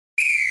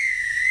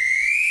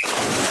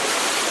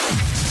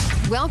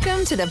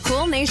Welcome to the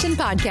Pool Nation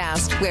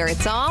podcast, where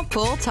it's all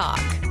pool talk.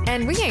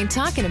 And we ain't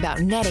talking about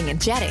netting and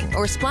jetting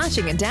or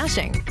splashing and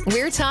dashing.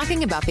 We're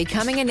talking about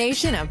becoming a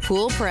nation of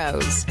pool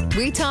pros.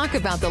 We talk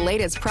about the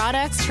latest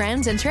products,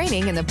 trends, and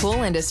training in the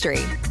pool industry.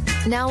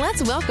 Now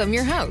let's welcome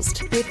your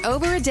host, with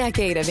over a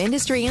decade of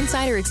industry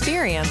insider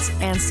experience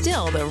and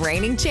still the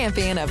reigning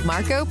champion of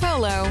Marco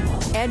Polo,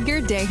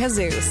 Edgar De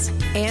Jesus,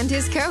 and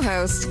his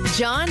co-host,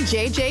 John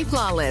JJ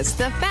Flawless,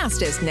 the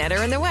fastest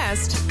netter in the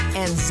West,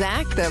 and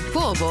Zach the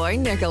Pool Boy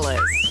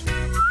Nicholas.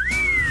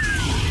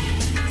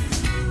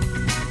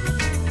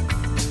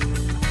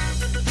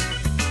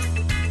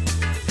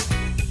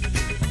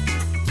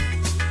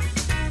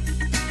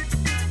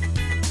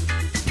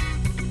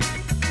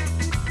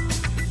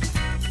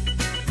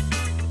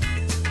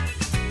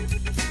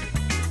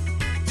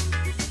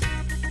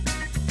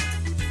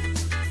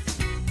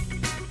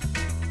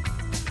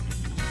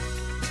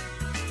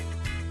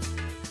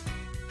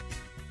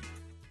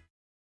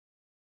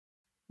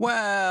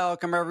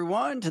 Welcome,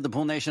 everyone, to the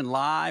Pool Nation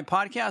Live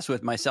podcast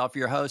with myself,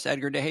 your host,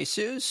 Edgar De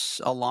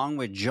Jesus, along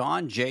with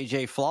John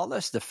JJ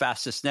Flawless, the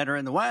fastest netter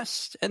in the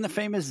West, and the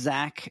famous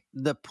Zach,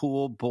 the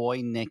Pool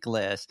Boy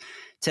Nicholas.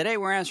 Today,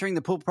 we're answering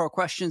the Pool Pro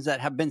questions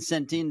that have been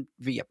sent in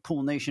via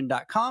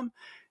poolnation.com.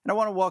 And I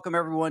want to welcome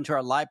everyone to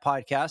our live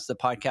podcast, the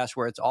podcast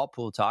where it's all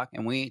pool talk.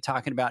 And we ain't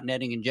talking about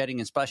netting and jetting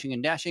and splashing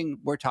and dashing.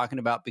 We're talking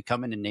about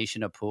becoming a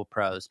nation of pool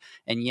pros.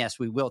 And yes,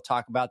 we will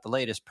talk about the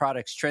latest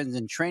products, trends,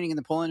 and training in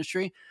the pool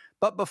industry.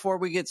 But before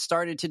we get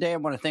started today, I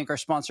want to thank our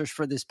sponsors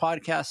for this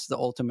podcast, the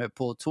Ultimate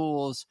Pool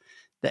Tools,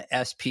 the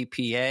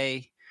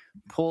SPPA,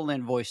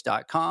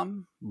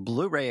 PoolInvoice.com,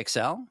 Blu-ray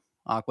XL,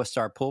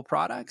 Aquastar Pool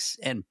Products,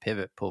 and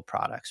Pivot Pool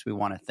Products. We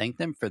want to thank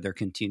them for their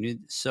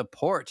continued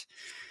support.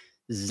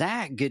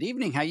 Zach, good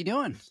evening. How you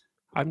doing?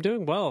 I'm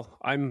doing well.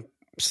 I'm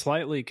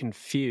slightly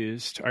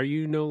confused. Are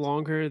you no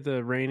longer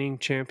the reigning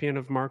champion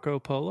of Marco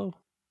Polo?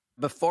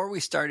 Before we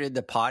started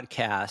the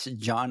podcast,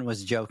 John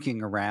was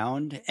joking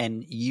around,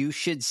 and you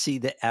should see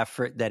the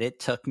effort that it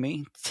took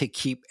me to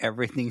keep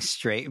everything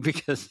straight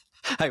because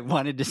I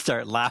wanted to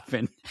start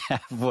laughing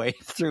halfway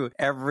through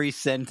every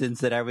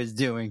sentence that I was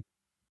doing.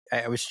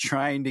 I was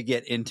trying to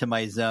get into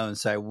my zone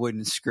so I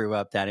wouldn't screw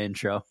up that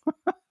intro.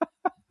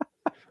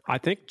 I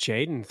think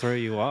Jaden threw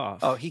you off.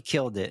 Oh, he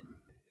killed it.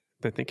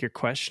 I think you're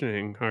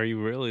questioning, are you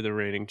really the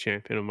reigning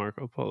champion of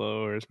Marco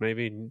Polo, or is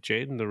maybe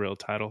Jaden the real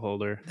title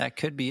holder? That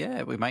could be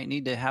it. We might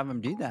need to have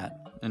him do that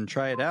and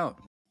try it out.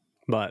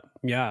 But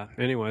yeah,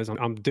 anyways,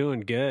 I'm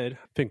doing good.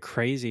 I've been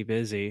crazy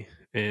busy.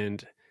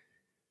 And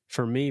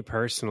for me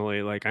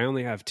personally, like I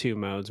only have two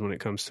modes when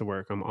it comes to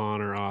work. I'm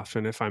on or off.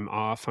 And if I'm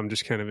off, I'm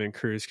just kind of in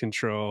cruise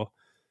control,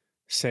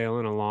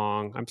 sailing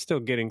along. I'm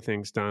still getting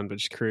things done, but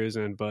just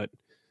cruising. But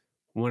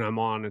when I'm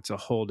on, it's a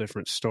whole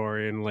different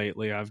story. And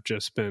lately I've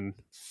just been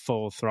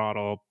full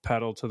throttle,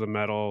 pedal to the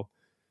metal,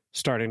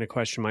 starting to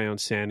question my own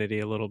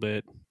sanity a little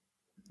bit.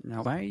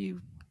 Now, why are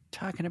you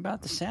talking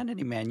about the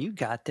sanity, man? You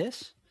got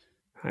this.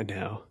 I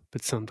know,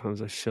 but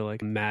sometimes I feel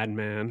like a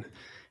madman.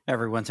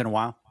 Every once in a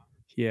while?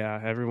 Yeah,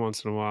 every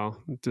once in a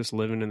while. Just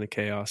living in the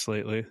chaos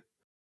lately.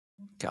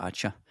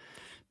 Gotcha.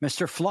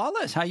 Mr.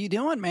 Flawless, how you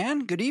doing,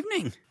 man? Good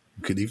evening.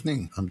 Good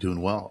evening. I'm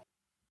doing well.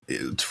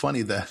 It's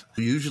funny that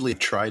we usually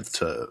try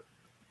to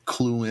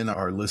clue in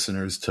our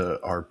listeners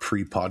to our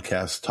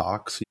pre-podcast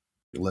talks,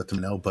 let them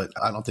know, but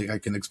I don't think I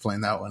can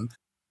explain that one.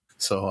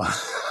 So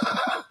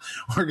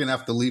we're going to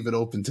have to leave it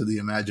open to the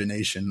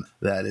imagination.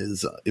 That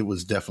is, it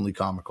was definitely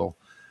comical.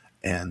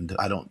 And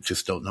I don't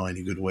know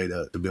any good way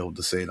to be able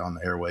to say it on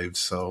the airwaves.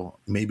 So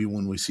maybe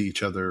when we see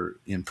each other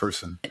in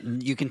person.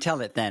 You can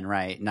tell it then,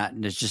 right?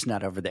 It's just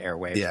not over the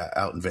airwaves. Yeah,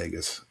 out in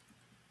Vegas.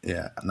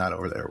 Yeah, not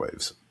over the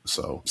airwaves.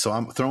 So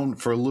I'm thrown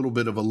for a little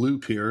bit of a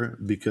loop here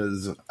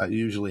because I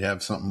usually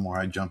have something where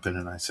I jump in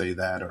and I say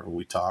that, or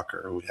we talk,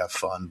 or we have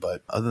fun.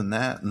 But other than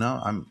that,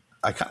 no,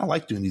 I kind of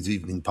like doing these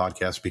evening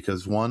podcasts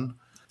because one,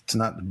 it's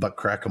not butt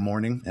crack a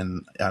morning,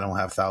 and I don't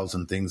have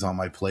 1,000 things on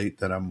my plate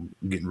that I'm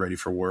getting ready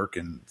for work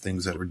and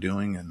things that we're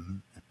doing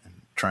and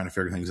trying to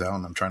figure things out.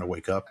 And I'm trying to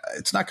wake up.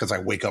 It's not because I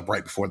wake up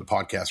right before the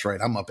podcast,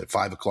 right? I'm up at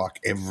 5 o'clock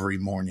every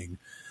morning.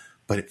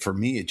 But for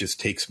me, it just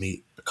takes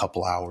me a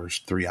couple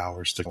hours, 3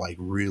 hours to like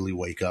really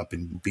wake up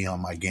and be on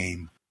my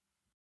game.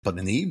 But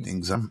in the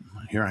evenings,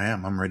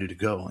 I'm ready to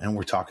go. And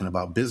we're talking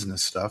about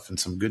business stuff and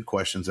some good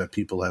questions that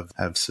people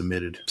have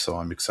submitted. So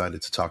I'm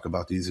excited to talk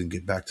about these and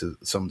get back to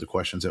some of the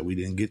questions that we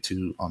didn't get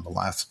to on the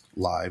last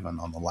live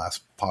and on the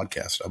last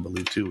podcast. I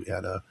believe too, we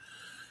had a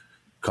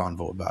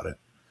convo about it.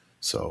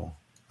 So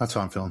that's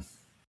how I'm feeling.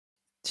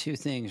 Two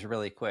things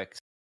really quick.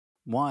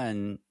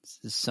 One,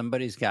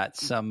 somebody's got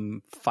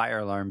some fire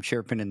alarm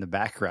chirping in the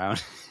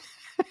background.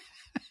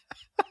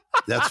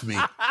 That's me.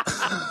 I'm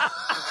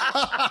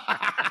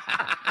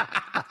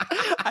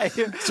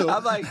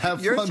like,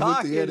 you're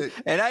talking,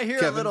 and I hear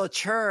Kevin. A little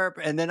chirp,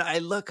 and then I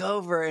look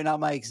over, and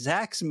I'm like,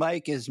 Zach's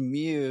mic is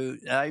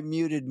mute. I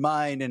muted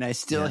mine, and I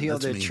still hear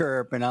the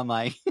chirp, and I'm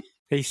like...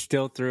 He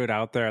still threw it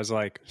out there as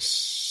like,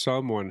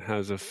 someone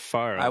has a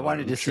fire alarm I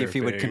wanted to see if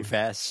he would chirping.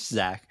 confess,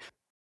 Zach,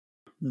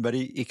 but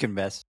he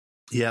confessed.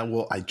 Yeah,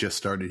 well, I just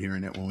started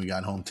hearing it when we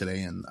got home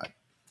today, and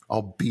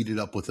I'll beat it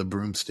up with a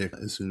broomstick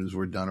as soon as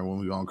we're done, or when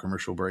we go on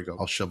commercial break,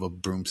 I'll shove a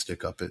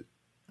broomstick up it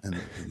and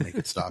make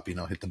it stop,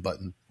 hit the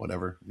button,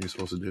 whatever you're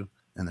supposed to do,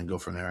 and then go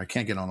from there. I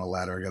can't get on a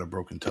ladder. I got a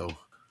broken toe.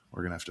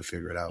 We're going to have to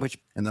figure it out.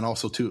 And then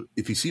also, too,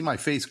 if you see my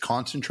face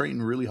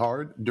concentrating really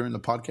hard during the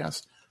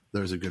podcast,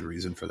 there's a good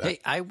reason for that. Hey,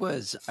 I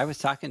was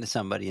talking to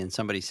somebody, and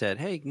somebody said,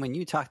 hey, when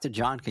you talk to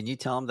John, can you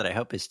tell him that I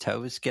hope his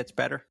toes gets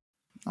better?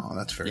 Oh,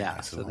 that's very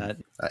nice. So that,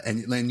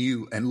 and then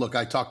and look,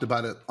 I talked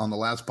about it on the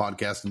last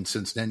podcast, and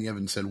since then you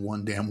haven't said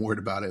one damn word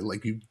about it.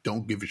 Like, you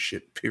don't give a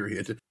shit,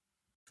 period.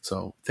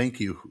 So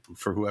thank you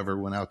for whoever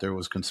went out there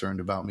was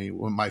concerned about me.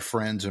 My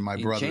friends and my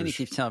brothers. Janie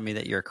keeps telling me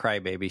that you're a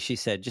crybaby. She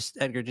said,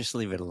 Edgar, just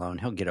leave it alone.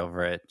 He'll get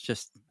over it.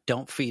 Just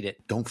don't feed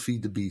it. Don't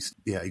feed the beast.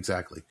 Yeah,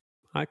 exactly.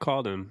 I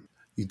called him.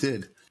 You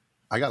did.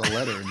 I got a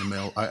letter in the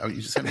mail.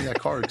 You sent me that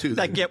card too.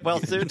 That get well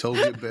soon. Told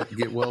you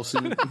get well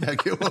soon. Yeah,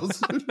 get well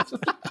soon.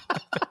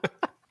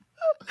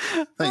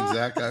 Thanks,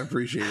 Zach. I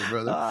appreciate it,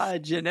 brother.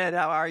 Jeanette,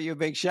 how are you?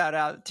 Big shout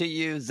out to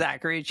you.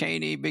 Zachary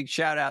Cheney, big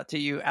shout out to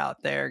you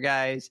out there,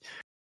 guys.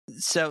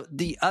 So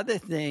the other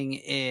thing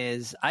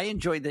is, I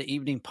enjoyed the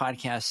evening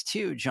podcast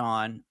too,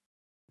 John.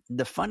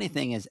 The funny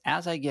thing is,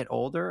 as I get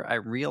older, I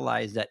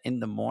realize that in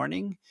the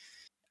morning,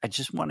 I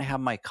just want to have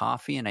my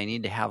coffee and I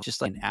need to have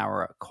just like an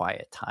hour of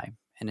quiet time.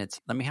 And it's,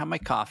 let me have my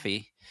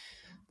coffee.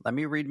 Let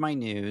me read my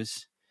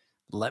news.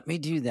 Let me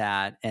do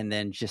that. And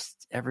then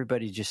just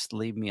everybody just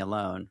leave me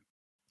alone.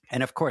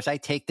 And of course, I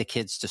take the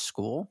kids to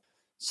school.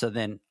 So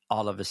then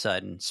all of a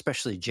sudden,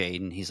 especially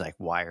Jaden, he's like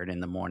wired in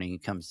the morning. He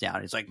comes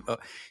down. He's like, oh,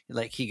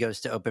 like he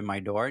goes to open my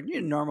door. And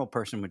a normal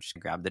person would just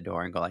grab the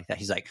door and go like that.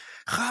 He's like,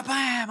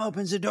 bam,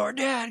 opens the door.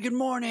 Dad, good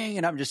morning.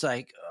 And I'm just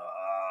like,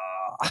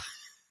 oh.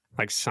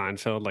 Like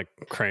Seinfeld, like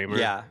Kramer.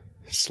 Yeah.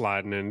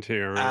 Sliding into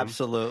your room.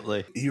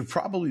 Absolutely. You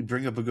probably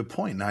bring up a good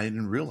point. And I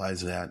didn't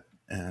realize that.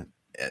 And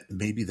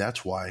maybe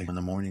that's why in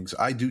the mornings,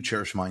 I do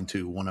cherish mine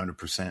too,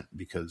 100%,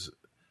 because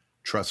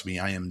trust me,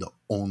 I am the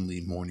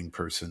only morning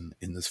person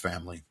in this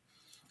family.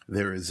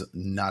 There is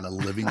not a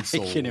living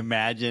soul I can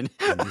imagine.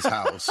 in this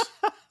house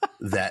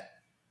that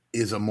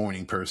is a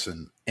morning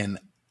person. And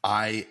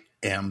I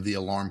am the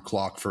alarm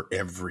clock for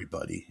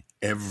everybody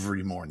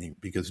every morning,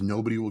 because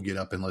nobody will get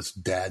up unless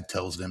dad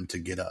tells them to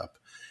get up.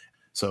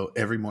 So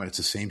every morning it's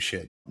the same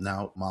shit.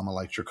 Now mama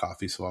likes your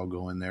coffee, so I'll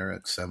go in there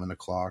at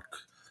 7:00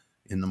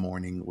 in the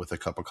morning with a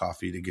cup of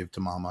coffee to give to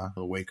mama.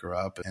 I'll wake her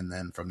up. And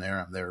then from there,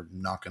 I'm there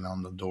knocking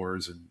on the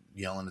doors and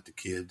yelling at the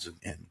kids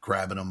and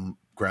grabbing them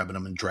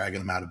and dragging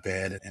them out of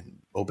bed and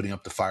opening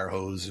up the fire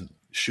hose and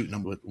shooting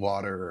them with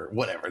water or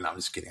whatever. No, I'm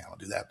just kidding. I don't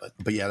do that.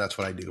 But yeah, that's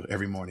what I do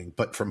every morning.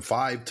 But from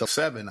 5 till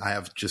 7, I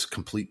have just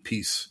complete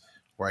peace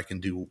where I can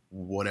do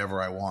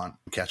whatever I want,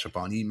 catch up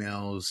on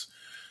emails,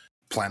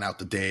 plan out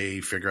the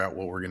day, figure out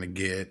what we're going to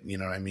get. You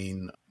know what I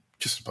mean?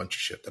 Just a bunch of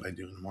shit that I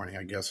do in the morning,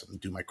 I guess, and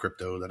do my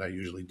crypto that I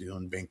usually do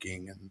in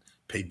banking and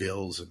pay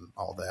bills and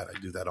all that. I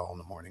do that all in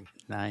the morning.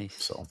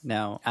 Nice. So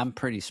now I'm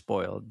pretty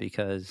spoiled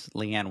because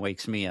Leanne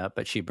wakes me up,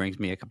 but she brings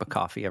me a cup of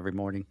coffee every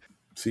morning.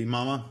 See,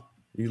 mama,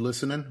 you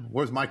listening?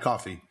 Where's my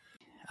coffee?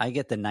 I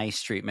get the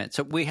nice treatment.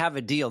 So we have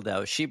a deal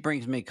though. She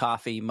brings me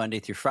coffee Monday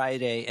through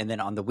Friday. And then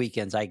on the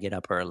weekends, I get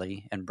up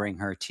early and bring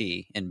her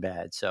tea in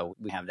bed. So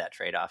we have that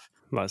trade off.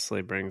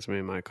 Leslie brings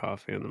me my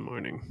coffee in the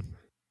morning.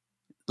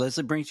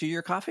 Leslie brings you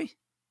your coffee?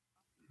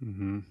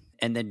 Mm-hmm.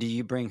 And then do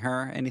you bring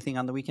her anything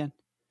on the weekend?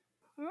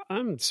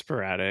 I'm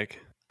sporadic.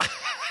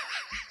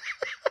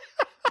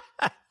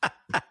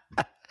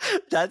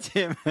 That's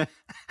him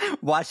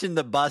watching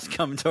the bus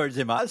come towards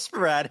him. I'm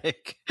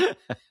sporadic.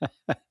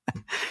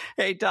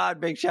 Hey, Todd,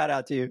 big shout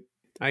out to you.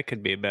 I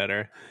could be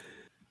better.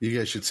 You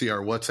guys should see our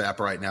WhatsApp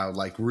right now.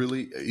 Like,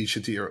 really, you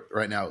should see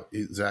right now.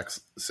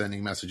 Zach's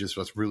sending messages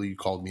to us. Really, you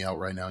called me out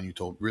right now and you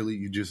told, really,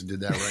 you just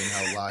did that right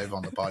now live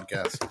on the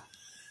podcast.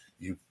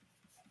 You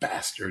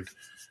bastard.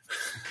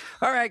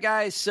 All right,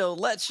 guys. So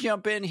let's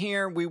jump in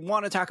here. We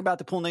want to talk about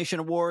the Pool Nation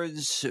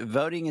Awards.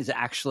 Voting is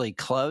actually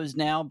closed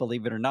now,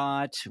 believe it or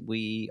not.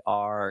 We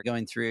are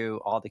going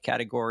through all the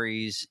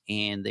categories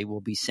and they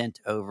will be sent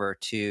over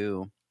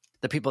to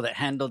the people that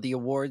handle the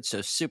awards.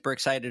 So super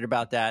excited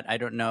about that. I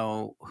don't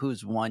know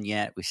who's won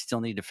yet. We still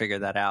need to figure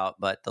that out,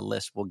 but the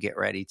list will get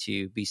ready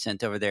to be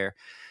sent over there.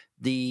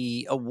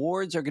 The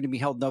awards are going to be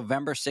held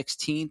November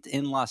 16th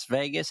in Las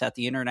Vegas at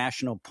the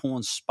International Pool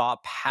and Spa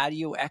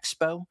Patio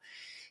Expo.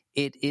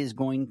 It is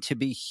going to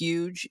be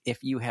huge. If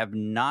you have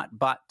not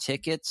bought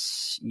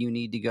tickets, you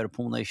need to go to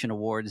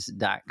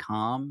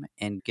poolnationawards.com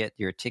and get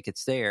your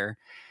tickets there.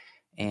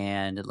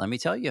 And let me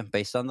tell you,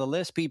 based on the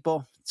list,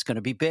 people, it's going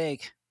to be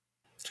big.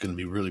 It's going to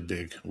be really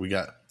big. We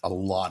got a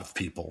lot of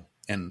people.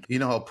 And you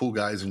know how pool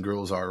guys and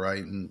girls are,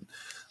 right? And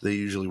they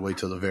usually wait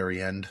till the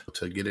very end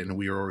to get in. And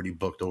we are already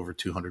booked over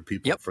 200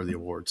 people for the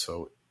award.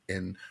 So,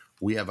 and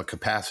we have a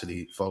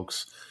capacity,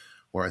 folks,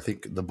 where I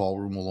think the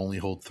ballroom will only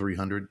hold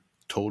 300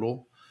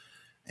 total.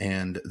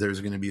 And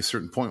there's going to be a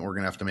certain point where we're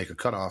going to have to make a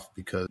cutoff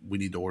because we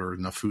need to order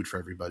enough food for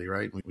everybody,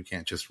 right? We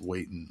can't just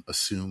wait and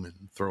assume and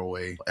throw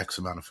away X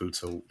amount of food.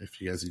 So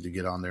if you guys need to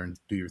get on there and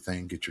do your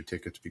thing, get your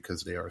tickets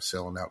because they are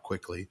selling out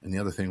quickly. And the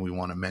other thing we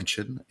want to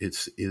mention,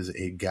 is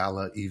a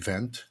gala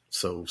event.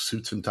 So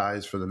suits and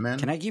ties for the men.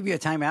 Can I give you a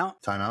timeout?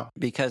 Timeout.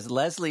 Because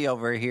Leslie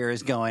over here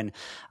is going,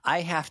 I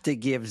have to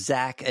give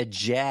Zach a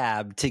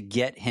jab to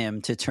get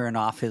him to turn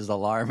off his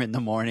alarm in the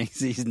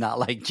mornings. He's not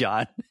like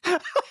John.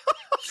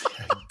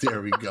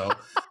 There we go.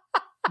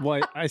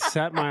 Well, I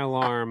set my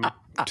alarm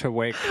to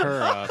wake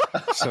her up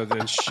so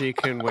then she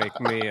can wake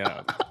me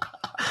up.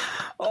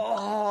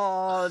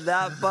 Oh,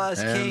 that bus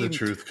And came. the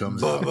truth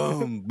comes out.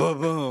 Boom,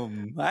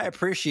 boom. I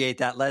appreciate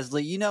that,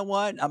 Leslie. You know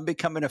what? I'm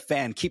becoming a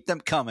fan. Keep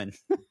them coming.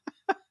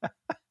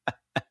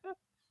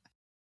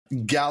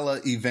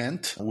 Gala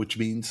event, which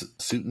means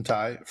suit and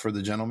tie for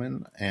the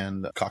gentlemen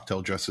and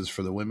cocktail dresses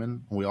for the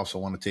women. We also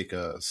want to take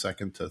a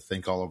second to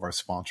thank all of our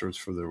sponsors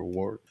for the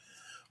reward.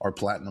 Our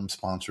platinum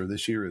sponsor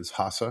this year is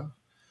Hasa.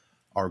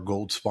 Our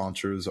gold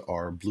sponsors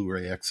are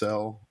Blu-ray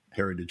XL,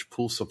 Heritage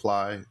Pool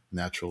Supply,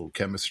 Natural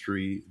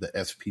Chemistry, the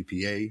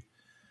SPPA,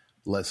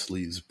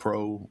 Leslie's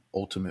Pro,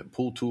 Ultimate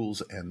Pool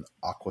Tools, and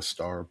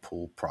Aquastar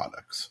Pool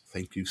Products.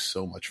 Thank you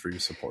so much for your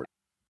support.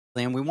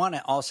 And we want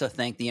to also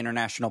thank the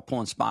International Pool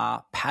and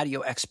Spa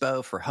Patio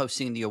Expo for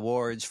hosting the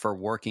awards, for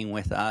working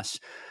with us.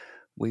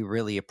 We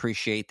really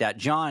appreciate that.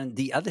 John,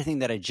 the other thing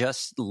that I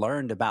just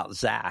learned about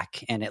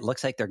Zach, and it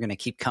looks like they're going to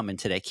keep coming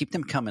today, keep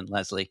them coming,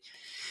 Leslie,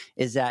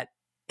 is that,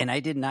 and I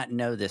did not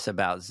know this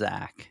about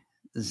Zach.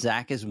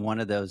 Zach is one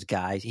of those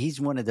guys.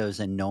 He's one of those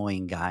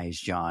annoying guys,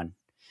 John.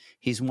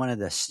 He's one of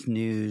the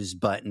snooze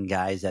button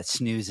guys that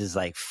snoozes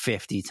like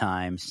 50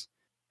 times.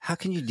 How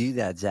can you do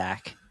that,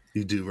 Zach?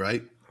 You do,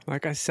 right?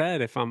 Like I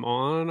said, if I'm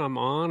on, I'm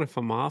on. If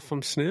I'm off,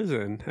 I'm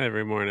snoozing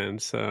every morning.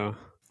 So,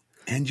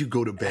 and you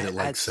go to bed at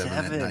like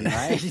 7 at night.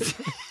 Right?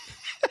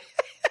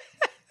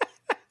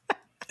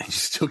 And you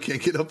still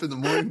can't get up in the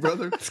morning,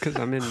 brother? it's because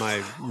I'm in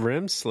my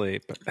REM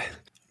sleep.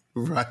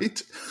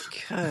 Right?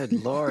 Good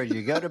Lord.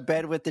 You go to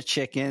bed with the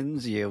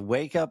chickens, you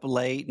wake up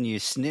late, and you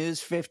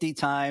snooze 50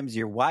 times.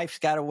 Your wife's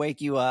got to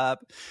wake you up.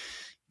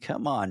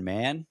 Come on,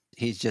 man.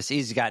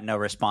 He's got no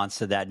response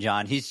to that,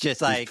 John. He's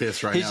just like, he's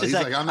pissed right now. He's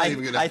like, I'm not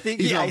even going to. I think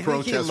he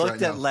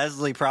looked at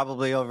Leslie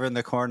probably over in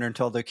the corner and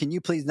told her, can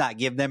you please not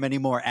give them any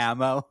more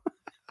ammo?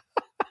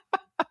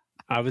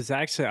 I'm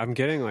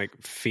getting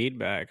like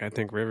feedback. I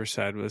think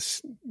Riverside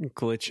was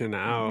glitching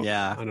out.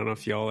 Yeah. I don't know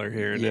if y'all are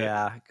hearing it.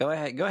 Yeah. Go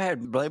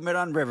ahead. Blame it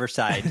on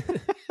Riverside.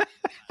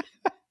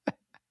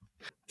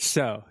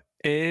 So,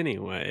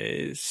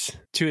 anyways,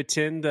 to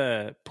attend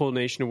the Pool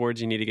Nation Awards,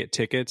 you need to get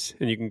tickets,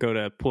 and you can go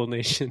to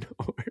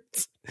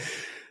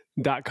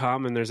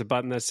poolnationawards.com, and there's a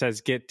button that says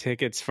get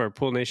tickets for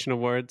Pool Nation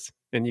Awards,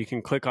 and you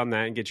can click on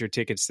that and get your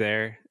tickets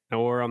there.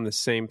 Or on the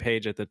same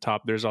page at the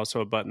top, there's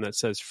also a button that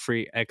says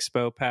free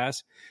expo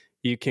pass.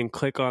 You can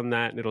click on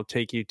that and it'll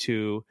take you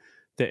to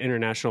the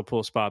International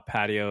Pool Spa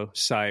Patio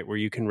site where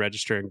you can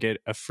register and get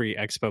a free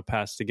expo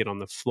pass to get on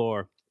the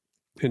floor.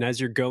 And as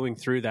you're going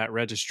through that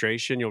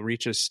registration, you'll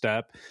reach a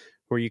step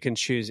where you can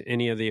choose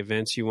any of the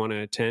events you want to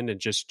attend and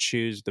just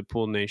choose the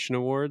Pool Nation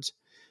Awards.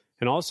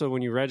 And also,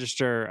 when you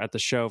register at the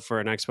show for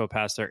an expo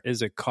pass, there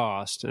is a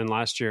cost. And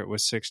last year it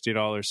was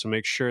 $60. So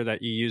make sure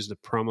that you use the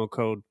promo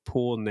code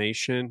Pool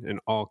Nation in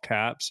all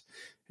caps,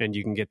 and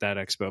you can get that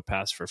expo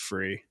pass for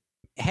free.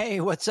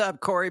 Hey, what's up,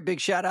 Corey? Big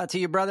shout out to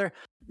you, brother.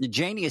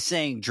 Janie is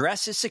saying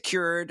dress is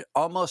secured,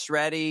 almost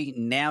ready.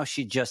 Now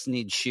she just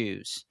needs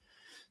shoes.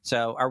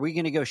 So are we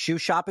going to go shoe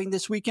shopping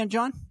this weekend,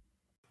 John?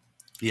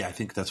 Yeah, I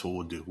think that's what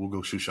we'll do. We'll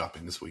go shoe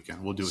shopping this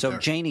weekend. We'll do it so there.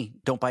 Janie,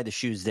 don't buy the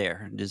shoes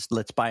there. Just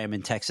let's buy them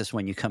in Texas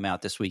when you come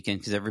out this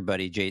weekend, because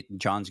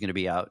John's going to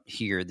be out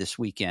here this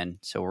weekend.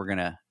 So we're going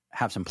to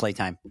have some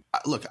playtime.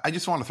 Look, I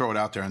just want to throw it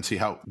out there and see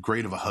how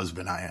great of a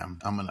husband I am.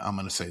 I'm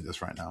gonna say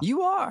this right now.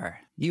 You are.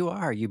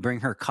 You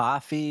bring her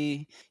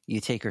coffee.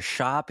 You take her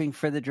shopping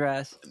for the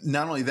dress.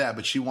 Not only that,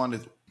 but she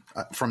wanted.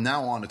 From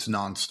now on, it's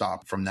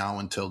nonstop. From now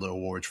until the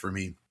awards for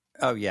me.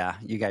 Oh yeah,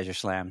 you guys are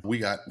slammed. We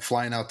got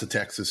flying out to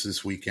Texas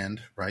this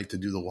weekend, right, to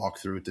do the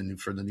walkthrough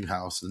for the new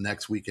house. The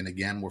next weekend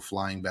again, we're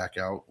flying back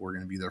out. We're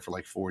going to be there for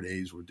like 4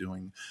 days. We're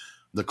doing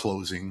the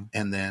closing,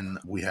 and then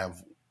we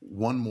have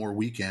one more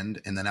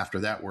weekend, and then after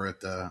that we're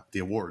at the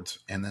awards,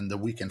 and then the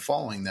weekend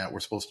following that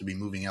we're supposed to be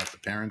moving out to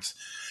parents.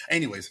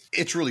 Anyways,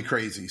 it's really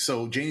crazy.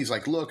 So Janie's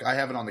like, look, I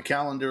have it on the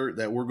calendar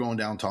that we're going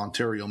down to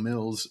Ontario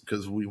Mills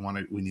because we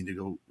need to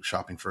go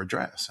shopping for a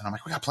dress. And I'm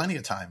like, we got plenty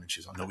of time. And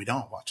she's like, no, we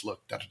don't. Watch,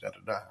 look, da da da da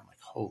da. I'm like,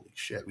 holy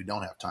shit, we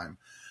don't have time.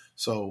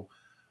 So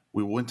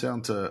we went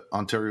down to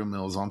Ontario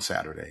Mills on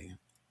Saturday,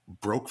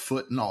 broke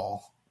foot and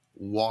all,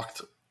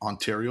 walked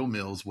Ontario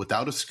Mills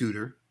without a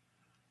scooter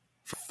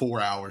for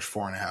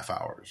 4.5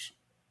 hours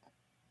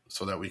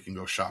so that we can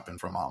go shopping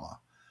for mama.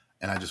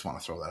 And I just want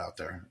to throw that out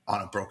there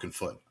on a broken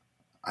foot.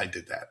 I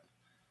did that.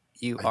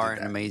 You are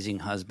an amazing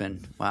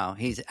husband. Wow.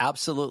 He's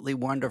absolutely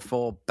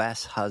wonderful.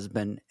 Best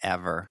husband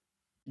ever.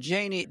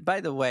 Janie,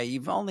 by the way,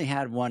 you've only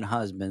had one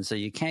husband, so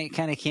you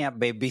can't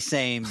be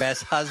saying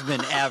best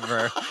husband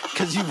ever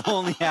because you've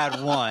only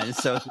had one.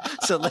 So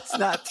let's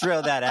not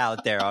throw that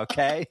out there,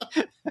 okay?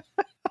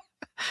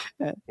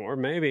 Or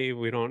maybe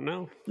we don't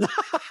know.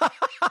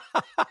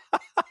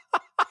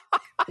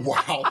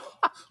 Wow.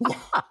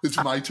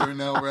 It's my turn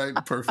now, right?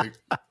 Perfect.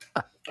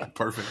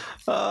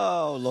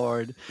 Oh,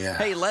 Lord. Yeah.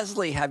 Hey,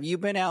 Leslie, have you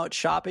been out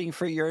shopping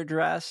for your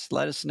dress?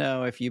 Let us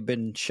know if you've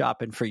been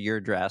shopping for your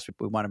dress.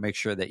 We want to make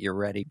sure that you're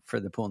ready for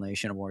the Pool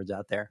Nation Awards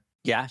out there.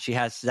 Yeah, she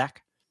has,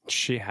 Zach?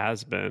 She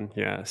has been,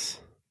 yes.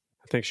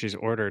 I think she's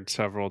ordered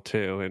several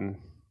too and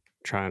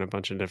trying a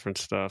bunch of different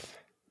stuff.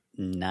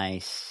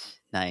 Nice.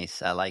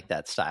 I like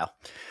that style.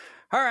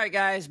 All right,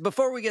 guys,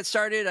 before we get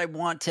started, I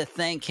want to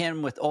thank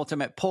him with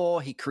Ultimate Pull.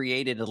 He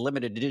created a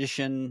limited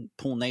edition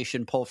Pool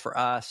Nation pull for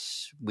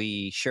us.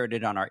 We shared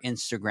it on our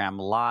Instagram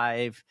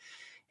Live.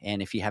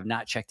 And if you have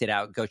not checked it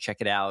out, go check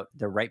it out.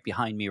 They're right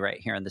behind me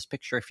right here in this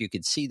picture. If you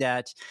could see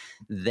that,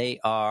 they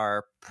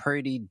are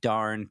pretty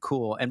darn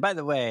cool. And by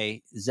the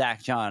way,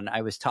 Zach, John,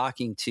 I was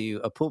talking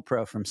to a pool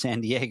pro from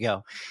San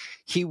Diego.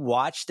 He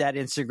watched that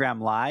Instagram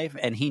Live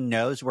and he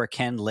knows where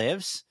Ken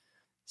lives.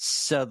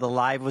 So the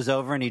live was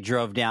over and he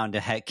drove down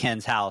to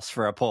Ken's house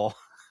for a pull.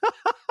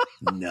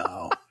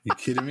 No. You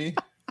kidding me?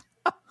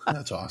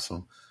 That's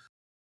awesome.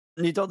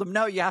 And he told him,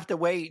 no, you have to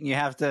wait and you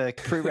have to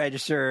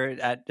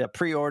pre-register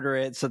pre-order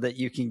it so that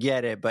you can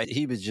get it. But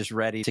he was just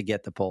ready to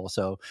get the pull.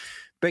 So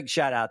big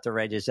shout out to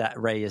Ray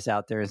is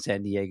out there in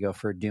San Diego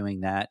for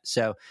doing that.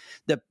 So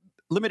the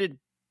limited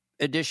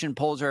edition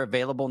pulls are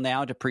available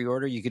now to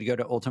pre-order. You could go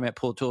to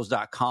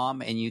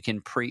ultimatepooltools.com and you can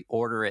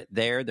pre-order it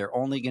there. There are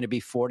only going to be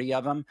 40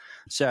 of them.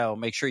 So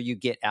make sure you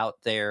get out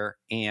there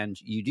and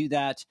you do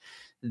that.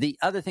 The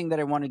other thing that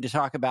I wanted to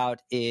talk about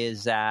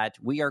is that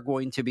we are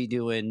going to be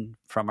doing,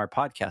 from our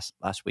podcast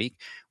last week,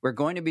 we're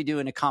going to be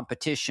doing a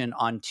competition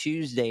on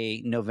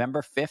Tuesday,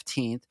 November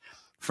 15th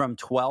from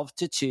 12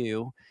 to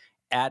 2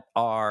 at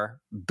our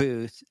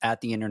booth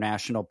at the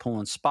International Pool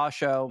and Spa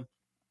Show.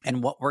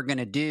 And what we're going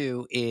to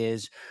do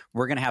is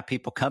we're going to have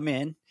people come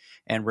in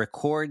and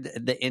record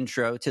the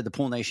intro to the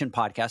Pool Nation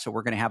podcast. So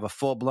we're going to have a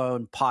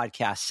full-blown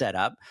podcast set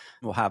up.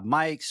 We'll have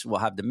mics, we'll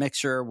have the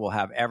mixer, we'll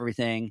have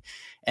everything.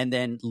 And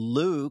then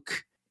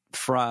Luke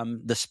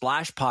from the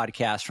Splash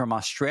podcast from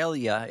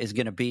Australia is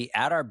going to be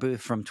at our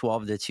booth from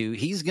 12 to 2.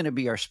 He's going to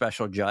be our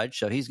special judge.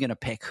 So he's going to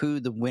pick who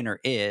the winner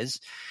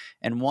is.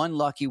 And one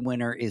lucky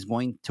winner is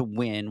going to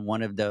win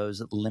one of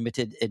those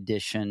limited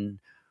edition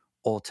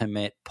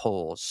Ultimate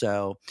Pulls.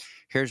 So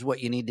here's what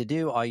you need to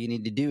do. All you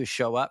need to do is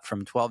show up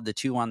from 12 to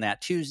 2 on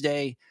that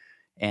Tuesday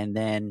and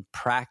then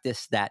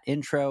practice that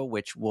intro,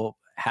 which we'll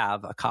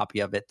have a copy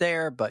of it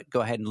there, but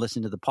go ahead and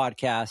listen to the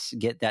podcast,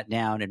 get that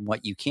down. And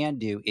what you can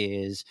do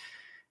is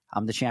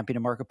I'm the champion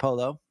of Marco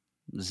Polo.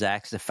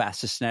 Zach's the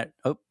fastest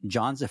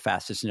John's the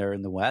fastest netter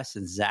in the West,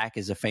 and Zach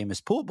is a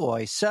famous pool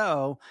boy.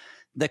 So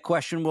the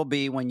question will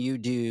be, when you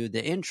do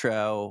the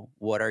intro,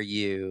 what are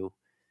you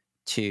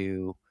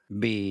to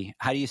be?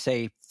 How do you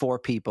say four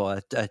people?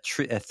 A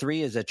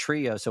three is a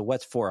trio. So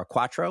what's four? A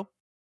quattro?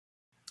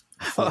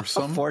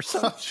 Foursome? A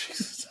foursome? Oh,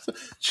 Jesus.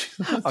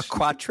 A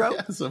quattro?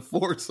 Yeah, it's a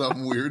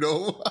foursome,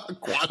 weirdo. A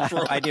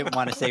quattro. I didn't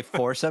want to say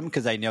foursome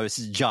because I know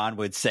John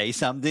would say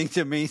something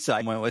to me. So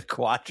I went with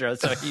quattro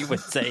so he would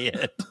say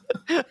it.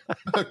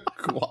 A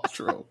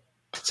quattro.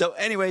 So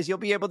anyways, you'll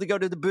be able to go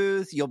to the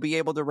booth. You'll be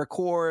able to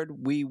record.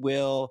 We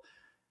will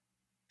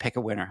pick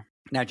a winner.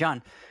 Now,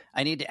 John,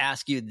 I need to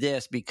ask you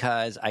this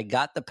because I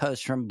got the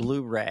post from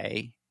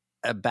Blu-ray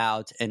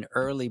about an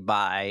early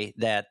buy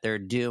that they're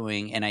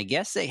doing, and I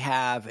guess they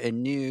have a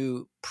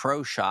new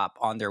pro shop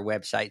on their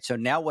website. So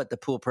now what the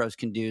pool pros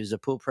can do is the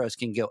pool pros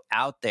can go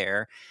out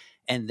there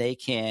and they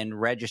can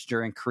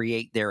register and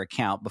create their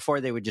account.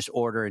 Before they would just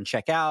order and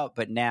check out,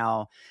 but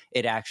now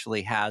it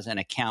actually has an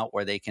account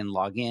where they can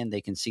log in,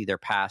 they can see their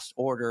past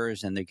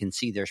orders, and they can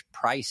see their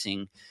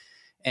pricing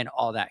and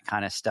all that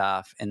kind of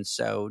stuff. And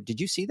so did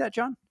you see that,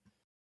 John?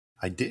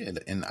 I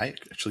did. And I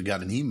actually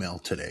got an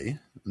email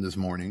this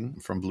morning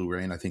from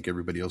Blu-ray. And I think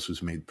everybody else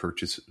who's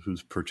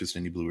purchased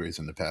any Blu-rays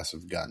in the past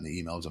have gotten the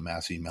email. It was a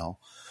mass email.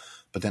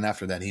 But then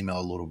after that email,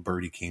 a little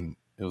birdie came.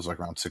 It was like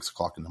around 6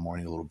 o'clock in the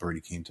morning. A little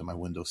birdie came to my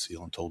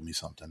windowsill and told me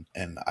something.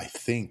 And I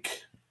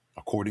think,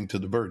 according to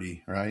the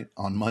birdie, right,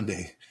 on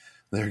Monday,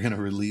 they're going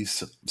to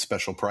release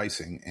special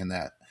pricing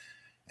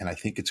and I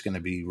think it's going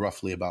to be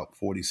roughly about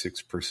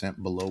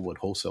 46% below what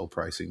wholesale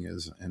pricing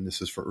is. And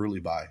this is for early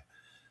buy.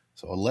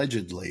 So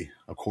allegedly,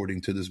 according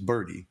to this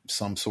birdie,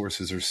 some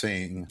sources are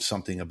saying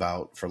something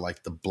about for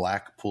like the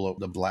black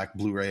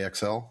Blu-ray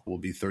XL will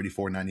be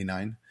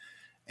 $34.99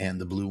 and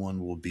the blue one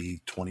will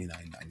be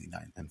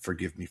 $29.99. And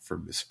forgive me for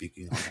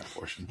misspeaking on that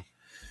portion.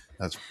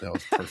 That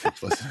was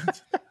perfect, wasn't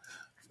it?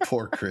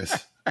 Poor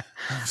Chris.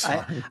 I'm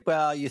sorry.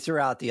 Well, you threw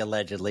out the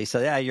allegedly.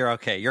 So yeah, you're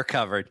okay. You're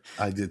covered.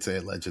 I did say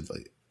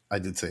allegedly. I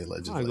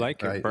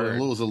like your bird.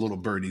 Well, it was a little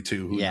birdie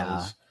too. Who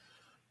knows?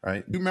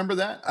 right? You remember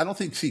that? I don't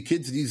think,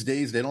 kids these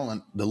days, they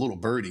don't, the little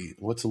birdie.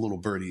 What's a little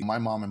birdie? My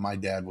mom and my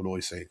dad would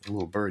always say, a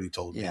little birdie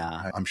told me.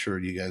 Yeah. I'm sure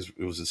you guys,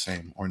 it was the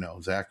same. Or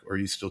no, Zach, or are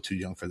you still too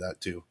young for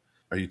that too?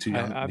 Are you too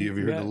young? Do you ever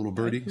hear the little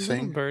birdie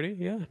saying? Little birdie,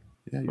 yeah.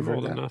 Yeah, you've I'm heard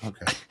old that? enough.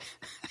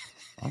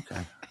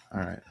 Okay. All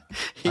right.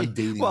 I'm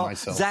dating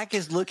myself. Zach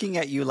is looking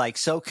at you like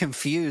so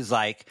confused,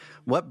 like,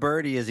 what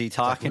birdie is he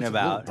talking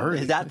about?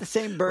 Is that the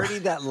same birdie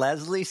that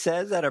Leslie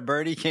says that a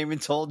birdie came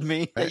and told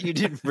me that you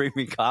didn't bring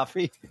me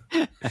coffee?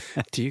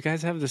 Do you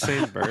guys have the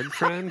same bird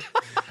friend?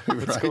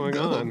 What's going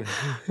on?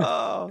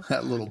 Oh,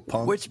 that little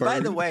punk Which, bird. by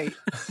the way,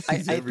 I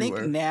think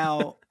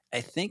everywhere.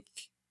 I think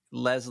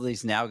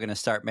Leslie's now going to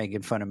start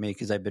making fun of me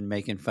because I've been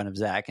making fun of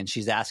Zach, and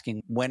she's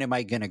asking, when am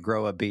I going to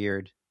grow a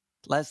beard?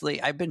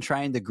 Leslie, I've been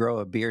trying to grow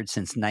a beard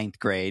since 9th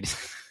grade.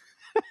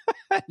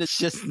 And it's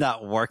just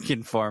not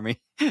working for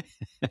me.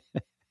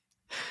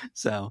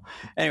 So,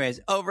 anyways,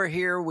 over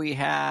here we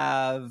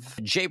have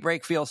Jay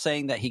Brakefield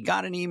saying that he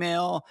got an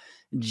email.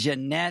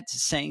 Jeanette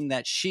saying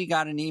that she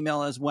got an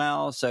email as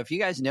well. So if you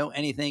guys know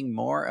anything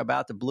more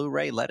about the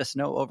Blu-ray, let us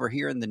know over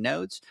here in the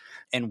notes,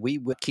 and we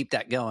will keep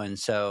that going.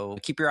 So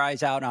keep your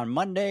eyes out on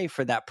Monday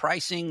for that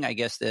pricing. I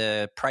guess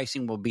the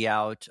pricing will be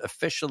out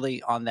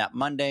officially on that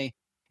Monday.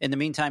 In the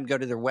meantime, go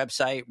to their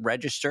website,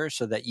 register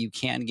so that you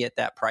can get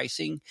that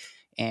pricing.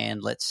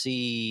 And let's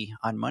see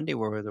on Monday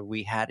whether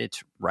we had it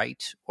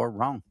right or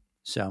wrong.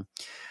 So,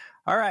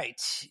 all right,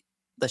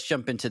 let's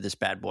jump into this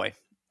bad boy.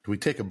 Can we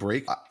take a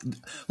break?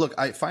 Look,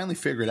 I finally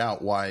figured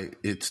out why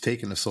it's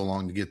taken us so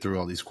long to get through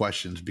all these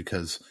questions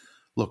because,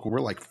 look,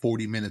 we're like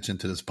 40 minutes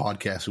into this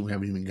podcast and we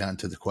haven't even gotten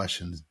to the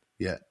questions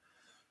yet.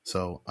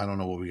 So I don't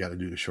know what we got to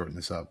do to shorten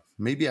this up.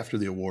 Maybe after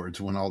the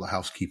awards, when all the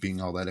housekeeping,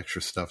 all that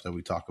extra stuff that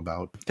we talk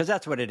about. Because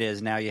that's what it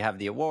is now. You have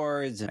the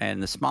awards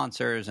and the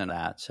sponsors and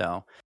that.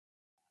 So,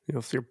 you know,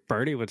 if your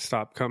birdie would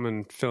stop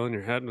coming, filling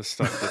your head with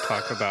stuff to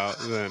talk about,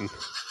 then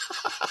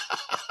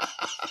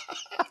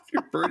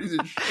Your birdie's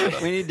in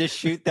shit. we need to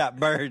shoot that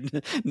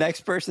bird.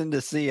 Next person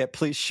to see it,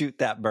 please shoot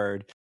that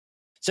bird.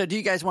 So do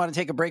you guys want to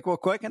take a break real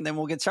quick and then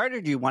we'll get started?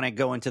 Or do you want to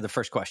go into the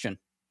first question?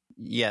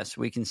 Yes,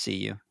 we can see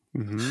you.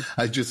 Mm-hmm.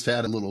 I just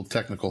had a little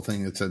technical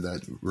thing that said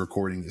that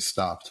recording is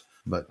stopped,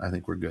 but I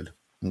think we're good.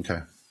 Okay.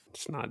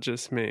 It's not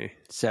just me.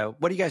 So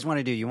what do you guys want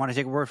to do? You want to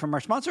take a word from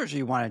our sponsors or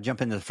you want to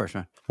jump into the first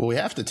one? Well, we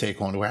have to take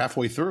one. We're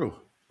halfway through,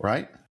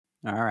 right?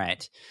 All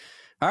right.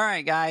 All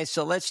right, guys.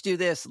 So let's do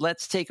this.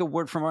 Let's take a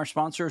word from our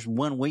sponsors.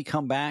 When we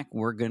come back,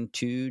 we're going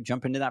to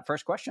jump into that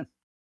first question.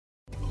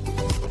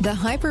 The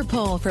Hyper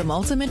Pole from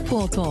Ultimate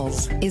Pool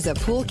Tools is a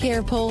pool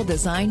care pole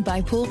designed by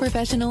pool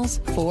professionals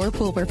for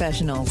pool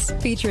professionals,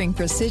 featuring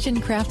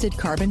precision-crafted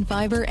carbon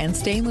fiber and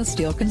stainless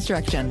steel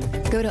construction.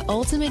 Go to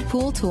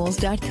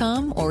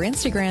ultimatepooltools.com or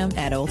Instagram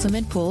at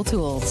Ultimate Pool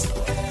Tools.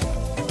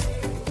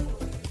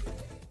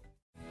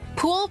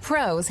 Pool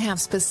pros have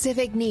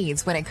specific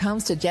needs when it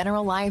comes to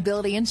general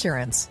liability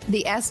insurance.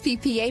 The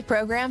SPPA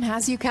program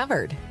has you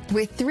covered.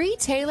 With 3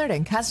 tailored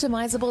and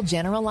customizable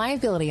general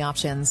liability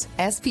options,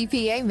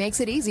 SPPA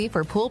makes it easy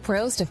for pool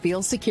pros to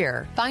feel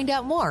secure. Find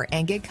out more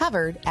and get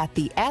covered at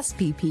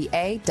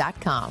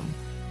thesppa.com.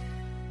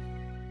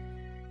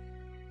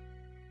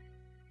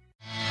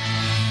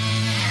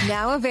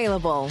 Now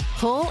available,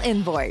 Pool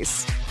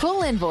Invoice.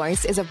 Pool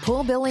Invoice is a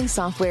pool billing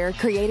software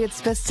created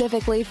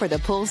specifically for the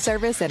pool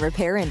service and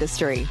repair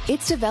industry.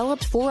 It's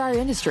developed for our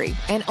industry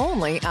and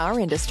only our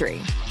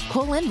industry.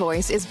 Pool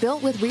Invoice is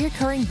built with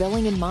recurring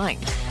billing in mind.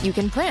 You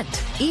can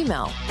print,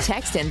 email,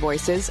 text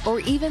invoices,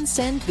 or even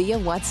send via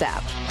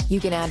WhatsApp.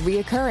 You can add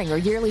reoccurring or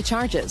yearly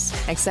charges,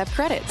 accept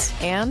credits,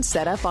 and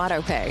set up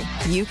autopay.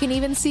 You can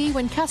even see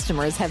when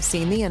customers have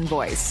seen the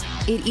invoice.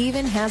 It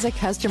even has a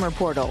customer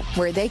portal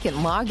where they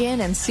can log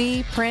in and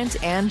see, print,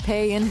 and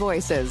pay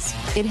invoices.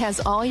 It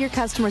has all your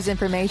customers'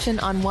 information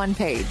on one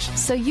page,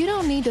 so you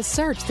don't need to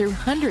search through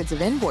hundreds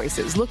of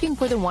invoices looking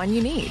for the one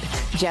you need.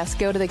 Just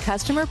go to the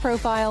customer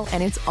profile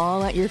and it's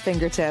all at your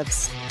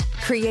fingertips.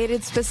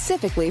 Created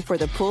specifically for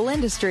the pool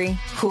industry,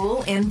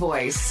 Pool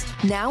Invoice.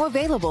 Now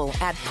available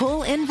at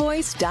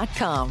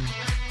poolinvoice.com.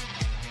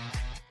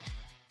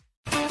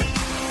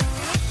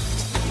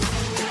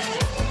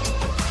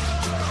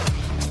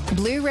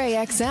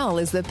 Blu-ray XL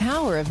is the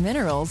power of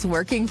minerals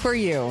working for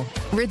you.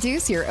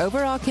 Reduce your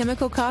overall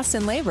chemical costs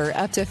and labor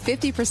up to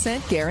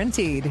 50%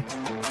 guaranteed.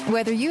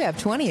 Whether you have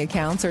 20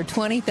 accounts or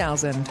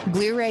 20,000,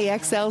 Blu-ray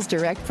XL's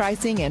direct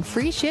pricing and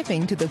free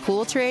shipping to the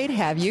pool trade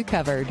have you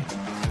covered.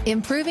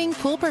 Improving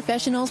pool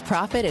professionals'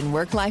 profit and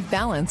work-life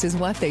balance is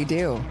what they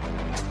do.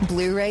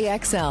 Blu-ray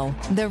XL,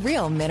 the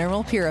real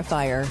mineral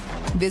purifier.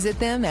 Visit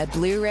them at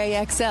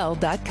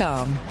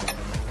BluRayXL.com.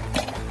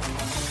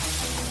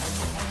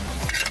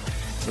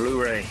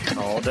 Blu-ray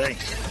all day.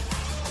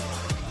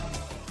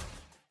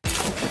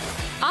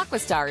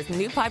 Aquastar's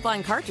new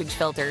pipeline cartridge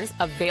filters,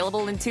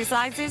 available in 2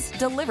 sizes,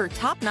 deliver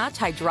top-notch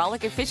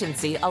hydraulic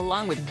efficiency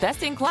along with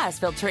best-in-class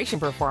filtration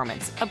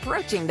performance,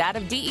 approaching that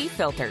of DE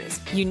filters.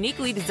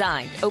 Uniquely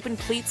designed, open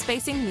pleat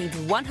spacing means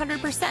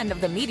 100% of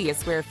the media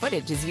square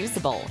footage is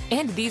usable.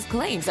 And these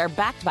claims are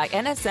backed by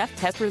NSF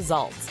test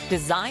results.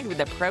 Designed with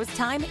the pro's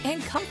time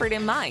and comfort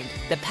in mind,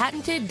 the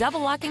patented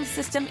double locking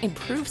system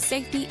improves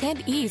safety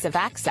and ease of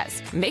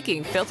access,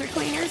 making filter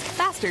cleaners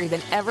faster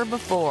than ever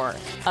before.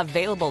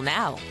 Available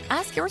now.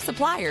 Ask your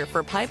supplier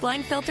for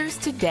pipeline filters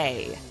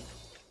today.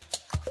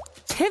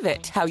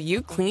 Pivot how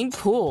you clean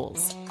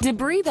pools.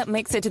 Debris that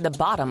makes it to the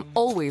bottom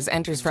always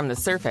enters from the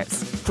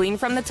surface. Clean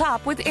from the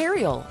top with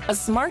Ariel, a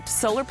smart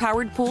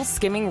solar-powered pool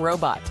skimming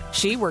robot.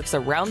 She works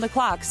around the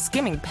clock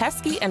skimming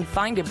pesky and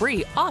fine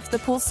debris off the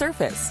pool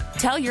surface.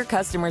 Tell your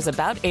customers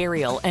about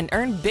Ariel and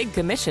earn big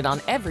commission on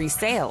every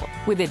sale.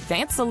 With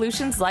advanced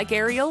solutions like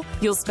Ariel,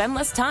 you'll spend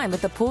less time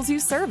at the pools you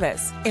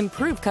service,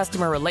 improve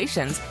customer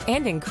relations,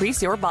 and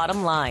increase your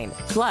bottom line.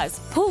 Plus,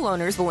 pool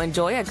owners will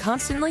enjoy a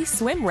constantly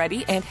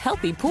swim-ready and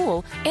healthy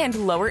pool and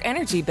lower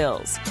energy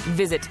bills.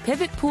 Visit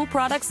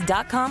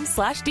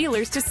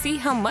pivotpoolproducts.com/dealers to see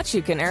how much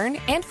you can earn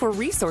and for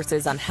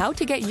resources on how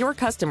to get your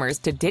customers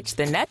to ditch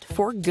the net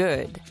for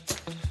good.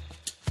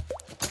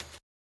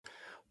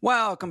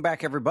 Welcome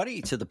back,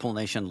 everybody, to the Pool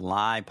Nation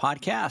Live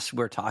podcast.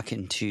 We're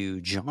talking to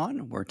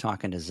John. We're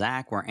talking to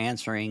Zach. We're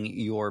answering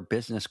your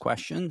business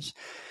questions.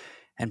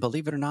 And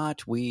believe it or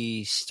not,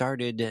 we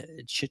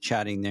started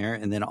chit-chatting there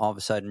and then all of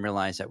a sudden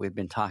realized that we've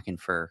been talking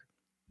for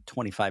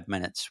 25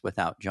 minutes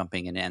without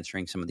jumping and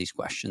answering some of these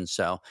questions.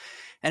 So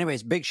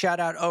anyways, big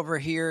shout out over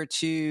here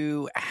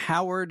to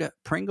Howard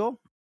Pringle.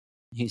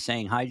 He's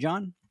saying, hi,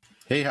 John.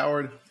 Hey,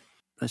 Howard.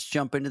 Let's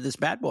jump into this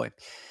bad boy.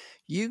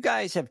 You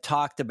guys have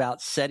talked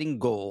about setting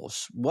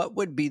goals. What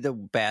would be the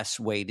best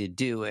way to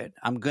do it?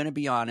 I'm going to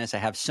be honest. I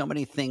have so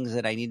many things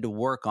that I need to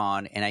work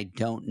on and I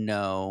don't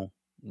know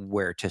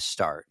where to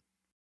start.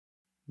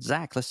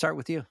 Zach, let's start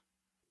with you.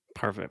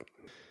 Perfect.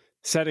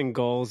 Setting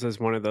goals is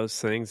one of those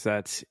things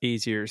that's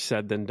easier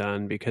said than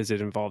done because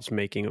it involves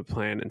making a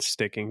plan and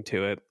sticking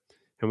to it.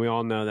 And we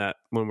all know that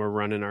when we're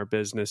running our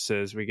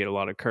businesses, we get a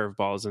lot of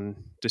curveballs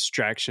and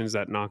distractions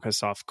that knock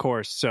us off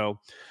course. So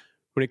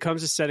when it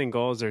comes to setting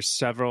goals, there's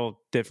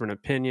several different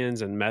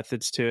opinions and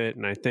methods to it.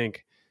 And I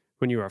think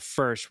when you are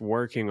first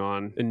working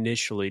on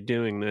initially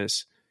doing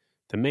this,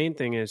 the main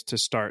thing is to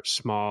start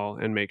small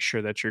and make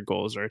sure that your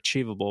goals are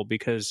achievable.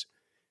 Because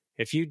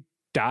if you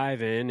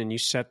dive in and you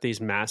set these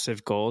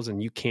massive goals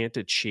and you can't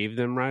achieve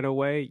them right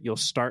away, you'll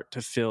start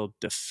to feel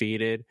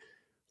defeated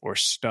or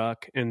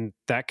stuck. And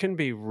that can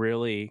be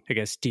really,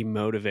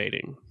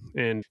 demotivating.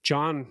 And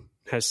John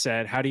has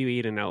said, how do you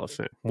eat an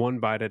elephant? One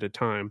bite at a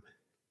time.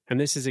 And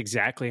this is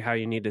exactly how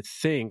you need to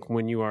think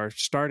when you are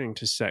starting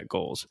to set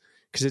goals.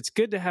 Because it's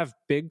good to have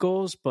big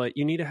goals, but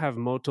you need to have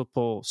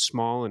multiple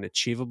small and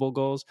achievable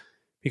goals.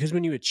 Because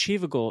when you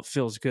achieve a goal, it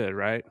feels good,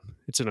 right?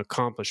 It's an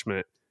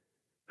accomplishment.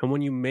 And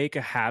when you make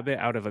a habit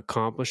out of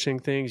accomplishing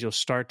things, you'll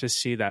start to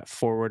see that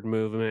forward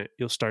movement.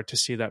 You'll start to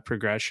see that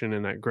progression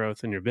and that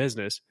growth in your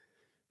business.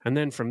 And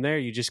then from there,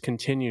 you just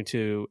continue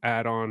to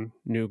add on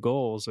new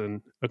goals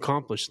and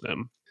accomplish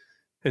them.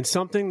 And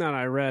something that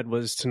I read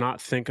was to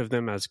not think of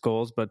them as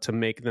goals, but to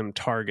make them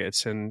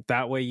targets. And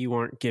that way you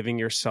aren't giving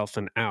yourself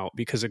an out,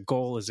 because a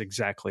goal is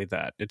exactly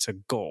that. It's a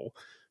goal.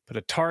 But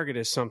a target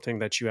is something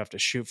that you have to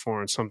shoot for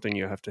and something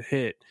you have to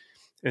hit.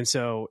 And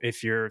so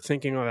if you're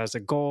thinking of it as a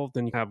goal,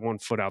 then you have one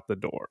foot out the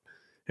door.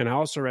 And I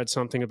also read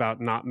something about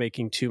not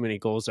making too many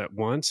goals at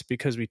once,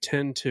 because we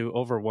tend to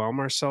overwhelm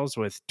ourselves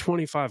with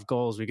 25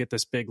 goals. We get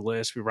this big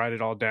list, we write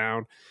it all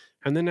down.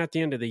 And then at the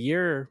end of the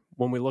year,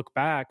 when we look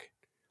back,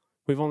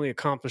 we've only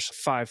accomplished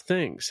 5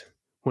 things.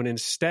 When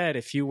instead,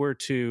 if you were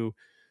to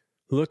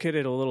look at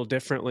it a little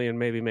differently and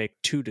maybe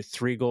make 2 to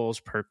 3 goals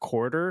per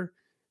quarter,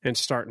 and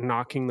start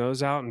knocking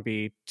those out and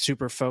be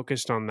super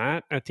focused on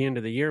that, at the end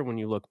of the year, when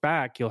you look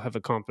back, you'll have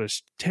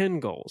accomplished 10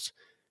 goals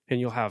and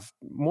you'll have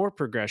more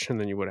progression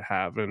than you would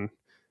have. And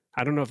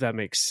I don't know if that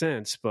makes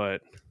sense, but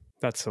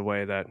that's the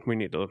way that we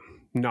need to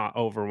not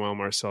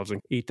overwhelm ourselves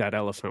and eat that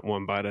elephant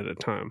one bite at a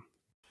time.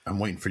 I'm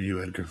waiting for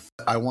you, Edgar.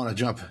 I want to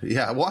jump.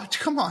 Yeah, watch.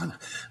 Come on.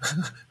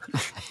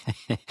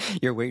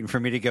 You're waiting for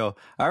me to go.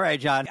 All right,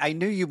 John. I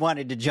knew you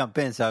wanted to jump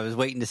in, so I was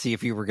waiting to see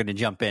if you were going to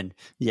jump in.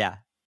 Yeah.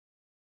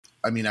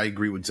 I mean, I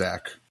agree with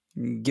Zach.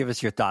 Give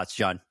us your thoughts,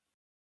 John.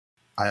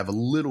 I have a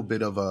little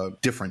bit of a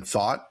different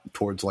thought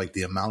towards like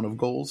the amount of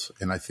goals.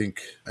 And I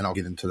think, and I'll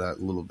get into that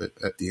a little bit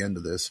at the end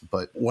of this,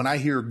 but when I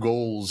hear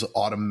goals,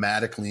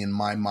 automatically in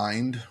my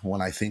mind,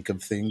 when I think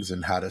of things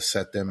and how to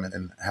set them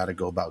and how to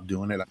go about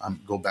doing it, I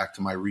go back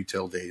to my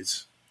retail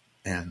days.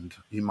 And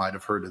you might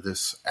have heard of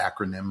this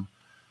acronym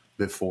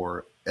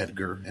before,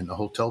 Edgar, in the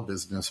hotel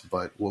business,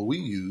 but what we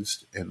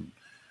used, and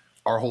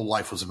our whole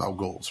life was about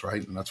goals,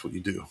 right? And that's what you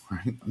do,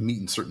 right?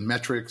 Meeting certain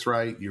metrics,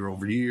 right? Year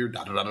over year,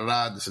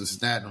 this is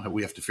that. And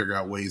we have to figure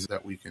out ways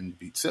that we can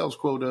beat sales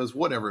quotas,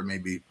 whatever it may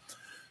be.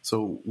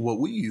 So what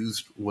we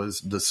used was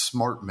the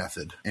SMART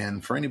method.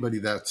 And for anybody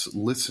that's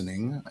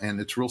listening,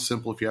 and it's real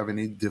simple if you have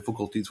any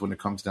difficulties when it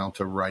comes down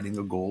to writing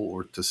a goal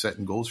or to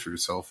setting goals for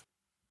yourself,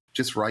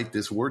 just write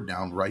this word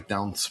down, write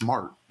down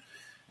SMART.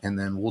 And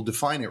then we'll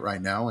define it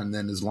right now. And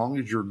then as long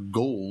as your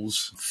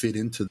goals fit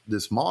into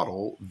this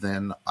model,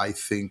 then I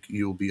think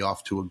you'll be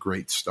off to a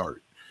great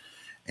start.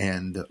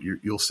 And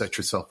you'll set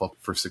yourself up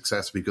for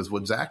success, because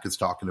what Zach is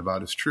talking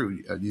about is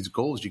true. These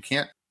goals, you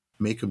can't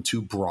make them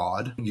too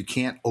broad. You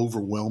can't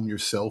overwhelm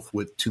yourself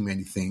with too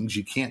many things.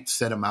 You can't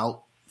set them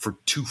out for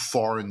too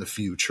far in the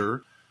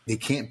future. They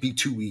can't be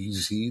too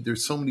easy.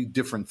 There's so many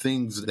different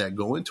things that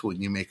go into it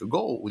when you make a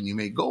goal, when you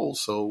make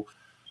goals. So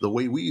the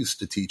way we used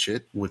to teach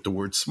it with the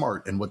word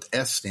SMART, and what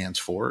S stands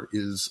for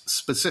is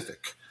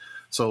specific.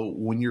 So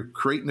when you're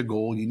creating a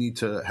goal, you need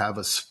to have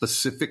a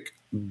specific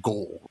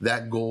goal.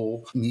 That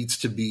goal needs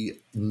to be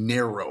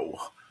narrow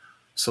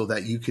so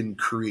that you can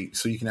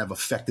have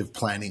effective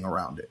planning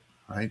around it.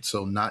 Right?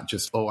 So not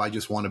just, I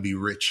just want to be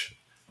rich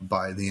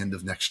by the end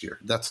of next year.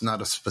 That's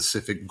not a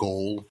specific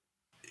goal.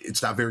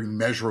 It's not very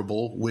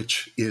measurable,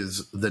 which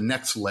is the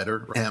next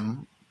letter,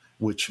 M,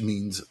 which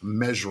means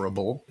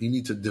measurable. You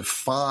need to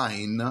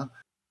define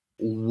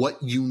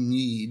what you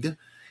need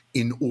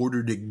in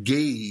order to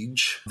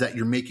gauge that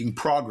you're making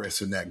progress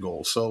in that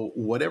goal. So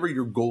whatever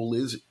your goal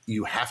is,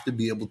 you have to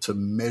be able to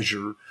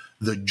measure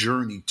the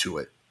journey to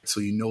it, so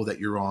you know that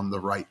you're on the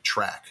right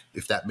track,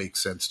 if that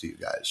makes sense to you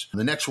guys. And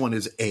the next one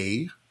is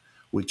A,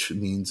 which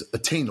means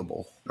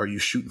attainable. Are you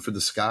shooting for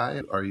the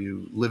sky? Are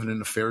you living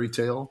in a fairy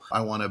tale?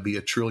 I want to be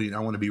a trillion. I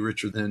want to be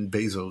richer than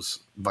Bezos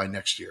by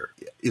next year.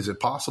 Is it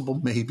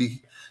possible?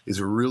 Maybe. Is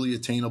it really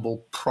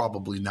attainable?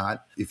 Probably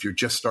not. If you're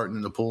just starting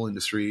in the pool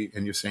industry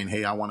and you're saying,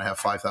 hey, I want to have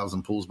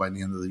 5,000 pools by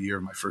the end of the year,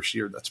 my first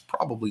year, that's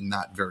probably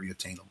not very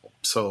attainable.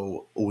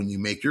 So when you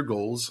make your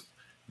goals,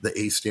 the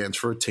A stands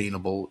for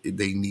attainable.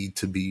 They need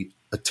to be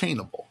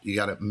attainable. You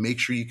got to make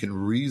sure you can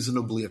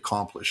reasonably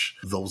accomplish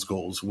those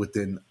goals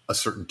within a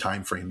certain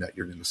time frame that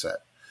you're going to set.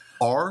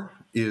 R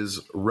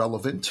is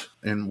relevant.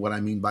 And what I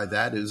mean by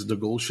that is the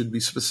goal should be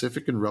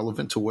specific and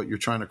relevant to what you're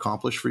trying to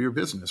accomplish for your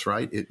business,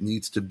 right? It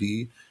needs to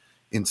be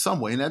in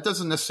some way. And that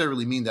doesn't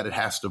necessarily mean that it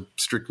has to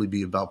strictly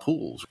be about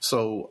pools.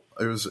 So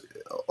there's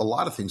a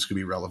lot of things could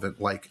be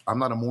relevant. Like, I'm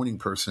not a morning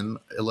person.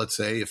 Let's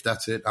say, if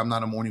that's it, I'm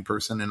not a morning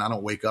person and I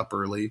don't wake up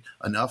early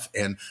enough,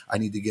 and I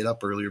need to get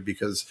up earlier,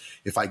 because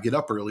if I get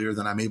up earlier,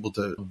 then I'm able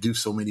to do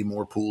so many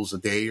more pools a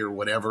day or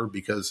whatever,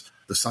 because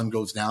the sun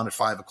goes down at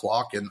 5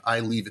 o'clock and I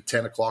leave at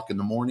 10 o'clock in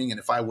the morning. And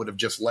if I would have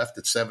just left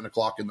at 7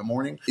 o'clock in the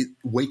morning,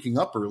 waking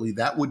up early,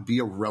 that would be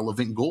a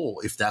relevant goal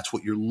if that's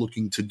what you're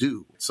looking to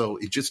do. So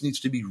it just needs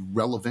to be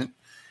relevant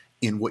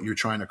in what you're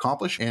trying to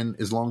accomplish, and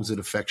as long as it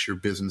affects your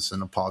business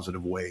in a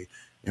positive way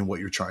in what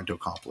you're trying to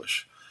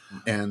accomplish.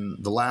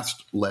 And the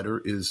last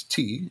letter is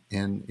T,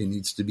 and it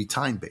needs to be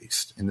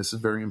time-based. And this is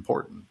very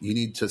important. You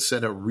need to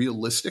set a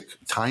realistic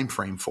time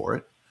frame for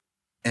it.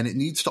 And it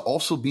needs to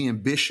also be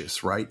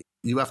ambitious, right?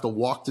 You have to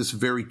walk this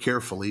very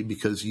carefully,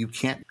 because you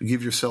can't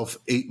give yourself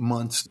 8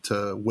 months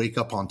to wake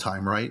up on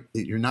time, right?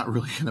 You're not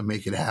really going to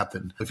make it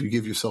happen if you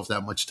give yourself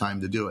that much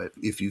time to do it.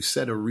 If you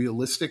set a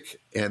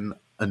realistic and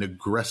an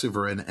aggressive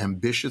or an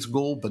ambitious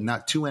goal, but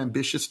not too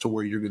ambitious to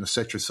where you're going to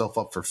set yourself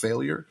up for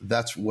failure,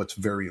 that's what's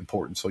very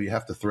important. So you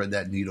have to thread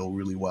that needle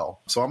really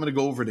well. So I'm going to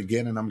go over it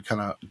again, and I'm going to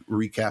kind of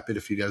recap it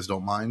if you guys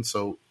don't mind.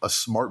 So a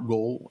SMART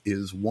goal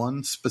is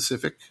 1,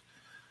 specific,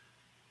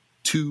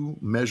 2,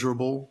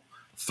 measurable,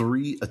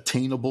 3,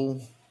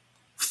 attainable,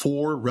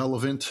 4,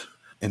 relevant,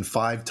 and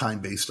 5,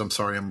 time-based. I'm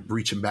sorry, I'm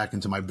reaching back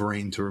into my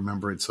brain to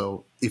remember it.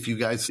 So if you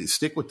guys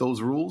stick with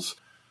those rules,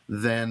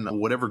 then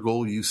whatever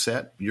goal you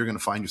set, you're going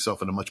to find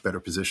yourself in a much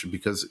better position,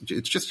 because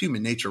it's just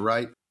human nature,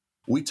 right?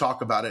 We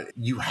talk about it.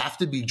 You have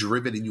to be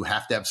driven and you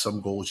have to have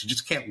some goals. You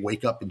just can't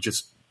wake up and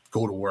just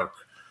go to work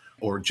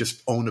or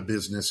just own a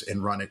business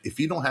and run it. If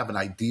you don't have an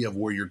idea of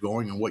where you're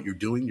going and what you're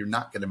doing, you're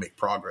not going to make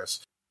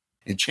progress.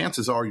 And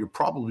chances are you're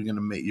probably going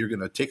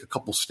to take a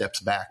couple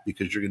steps back,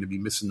 because you're going to be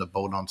missing the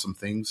boat on some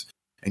things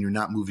and you're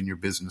not moving your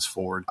business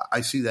forward.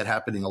 I see that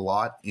happening a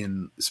lot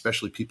in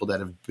especially people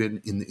that have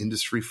been in the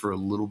industry for a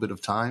little bit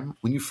of time.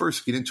 When you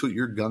first get into it,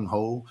 you're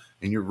gung-ho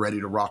and you're ready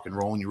to rock and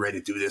roll and you're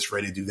ready to do this,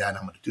 ready to do that.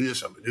 I'm going to do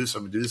this, I'm going to do this,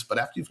 I'm going to do this. But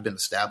after you've been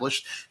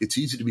established, it's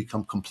easy to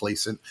become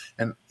complacent,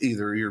 and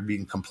either you're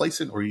being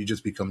complacent or you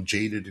just become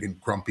jaded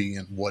and grumpy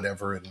and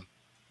whatever, and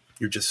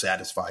you're just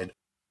satisfied.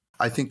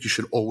 I think you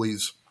should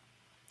always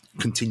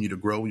continue to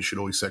grow. You should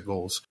always set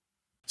goals.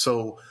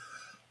 So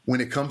when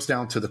it comes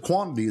down to the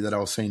quantity that I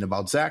was saying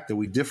about Zach, that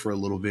we differ a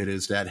little bit,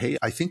 is that, hey,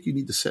 I think you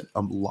need to set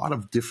a lot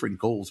of different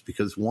goals,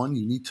 because one,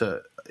 you need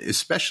to,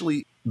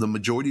 especially the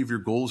majority of your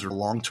goals are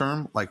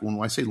long-term. Like when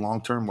I say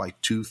long-term, like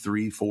 2,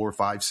 3, 4,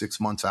 5, 6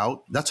 months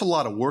out, that's a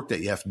lot of work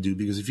that you have to do,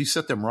 because if you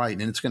set them right,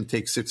 and it's going to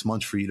take 6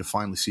 months for you to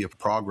finally see a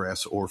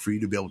progress, or for you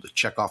to be able to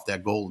check off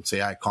that goal and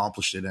say, I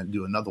accomplished it, and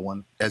do another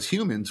one. As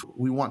humans,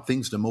 we want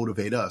things to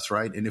motivate us,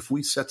 right? And if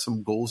we set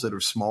some goals that are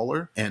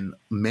smaller, and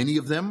many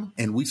of them,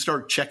 and we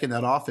start checking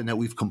that off and that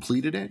we've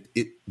completed it,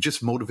 it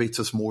just motivates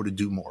us more to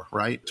do more,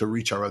 right? To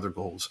reach our other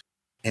goals.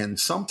 And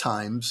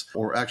sometimes,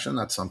 or actually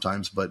not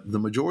sometimes, but the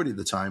majority of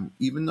the time,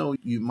 even though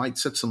you might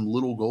set some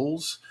little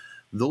goals,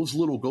 those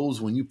little goals,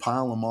 when you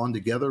pile them on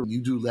together,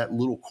 you do that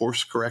little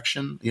course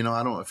correction. I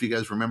don't know if you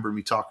guys remember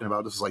me talking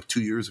about this, like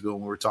 2 years ago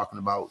when we were talking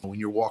about when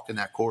you're walking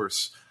that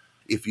course.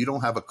 If you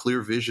don't have a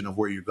clear vision of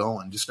where you're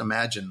going, just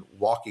imagine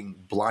walking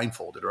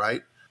blindfolded,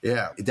 right?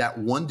 Yeah, that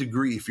 1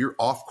 degree, if you're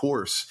off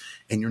course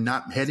and you're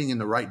not heading in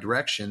the right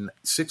direction,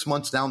 6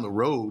 months down the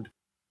road,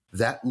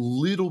 that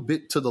little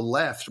bit to the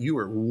left, you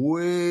are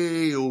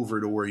way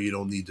over to where you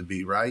don't need to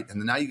be, right?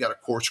 And then now you got to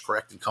course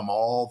correct and come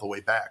all the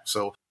way back.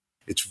 So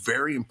it's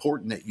very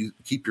important that you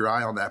keep your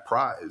eye on that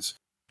prize,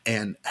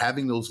 and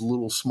having those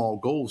little small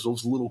goals,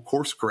 those little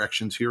course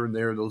corrections here and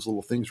there, those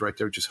little things right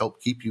there just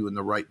help keep you in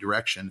the right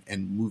direction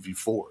and move you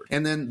forward.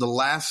 And then the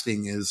last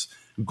thing is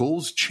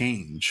goals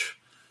change.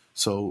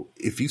 So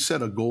if you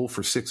set a goal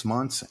for 6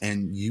 months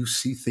and you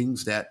see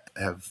things that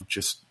have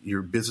just,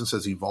 your business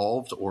has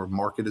evolved or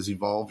market has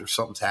evolved or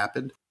something's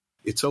happened,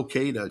 it's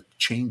okay to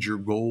change your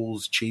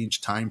goals,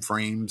 change time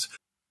frames,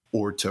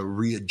 or to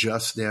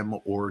readjust them,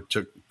 or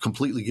to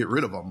completely get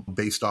rid of them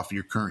based off of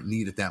your current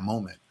need at that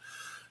moment.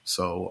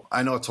 So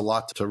I know it's a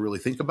lot to really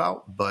think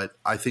about, but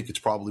I think it's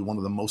probably one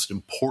of the most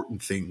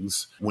important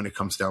things when it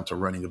comes down to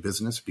running a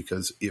business,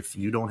 because if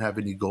you don't have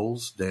any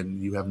goals, then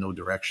you have no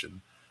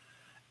direction.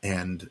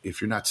 And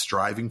if you're not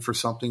striving for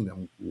something,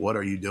 then what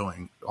are you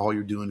doing? All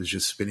you're doing is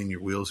just spinning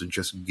your wheels and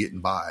just getting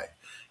by.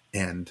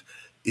 And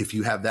if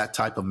you have that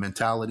type of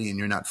mentality and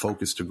you're not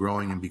focused to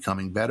growing and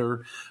becoming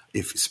better,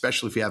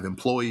 especially if you have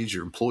employees,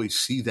 your employees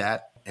see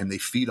that and they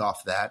feed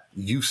off that,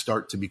 you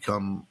start to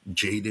become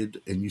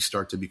jaded and you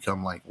start to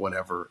become like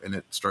whatever. And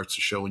it starts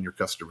to show in your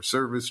customer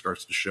service,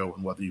 starts to show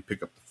in whether you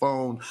pick up the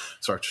phone,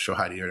 starts to show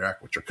how to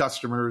interact with your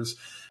customers,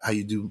 how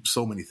you do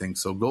so many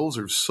things. So goals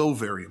are so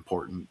very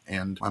important.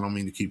 And I don't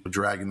mean to keep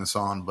dragging this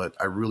on, but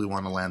I really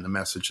want to land the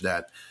message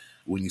that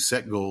when you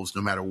set goals,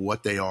 no matter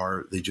what they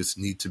are, they just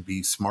need to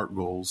be smart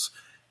goals,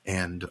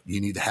 and you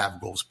need to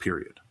have goals,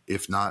 period.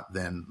 If not,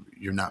 then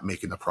you're not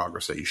making the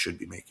progress that you should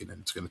be making,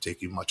 and it's going to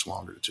take you much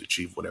longer to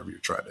achieve whatever you're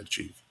trying to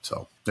achieve.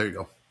 So there you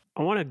go.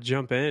 I want to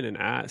jump in and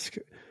ask,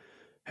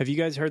 have you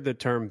guys heard the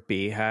term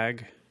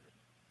BHAG?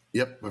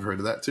 Yep, I've heard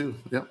of that too.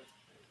 Yep.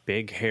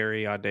 Big,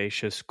 hairy,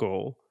 audacious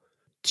goal.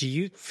 Do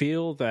you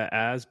feel that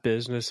as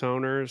business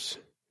owners,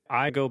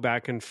 I go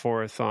back and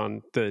forth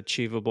on the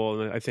achievable,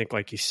 and I think,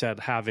 like you said,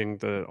 having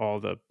all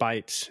the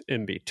bites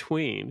in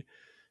between.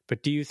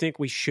 But do you think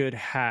we should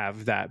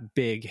have that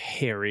big,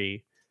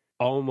 hairy,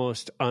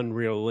 almost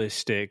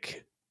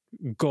unrealistic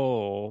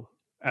goal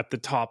at the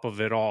top of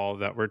it all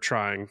that we're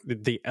trying,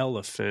 the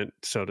elephant,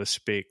 so to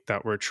speak,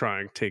 that we're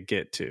trying to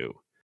get to?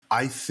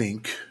 I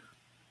think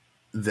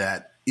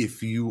that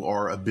if you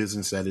are a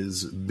business that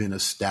has been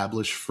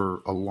established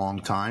for a long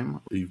time,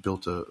 you've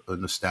built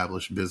an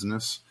established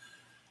business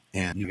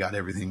and you got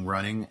everything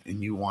running,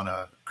 and you want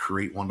to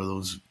create one of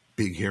those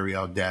big, hairy,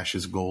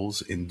 audacious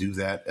goals and do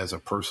that as a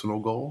personal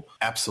goal,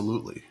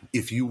 absolutely.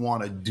 If you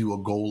want to do a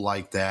goal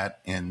like that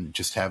and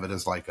just have it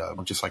as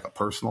just like a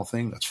personal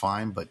thing, that's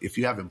fine. But if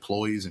you have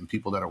employees and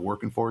people that are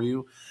working for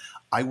you,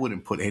 I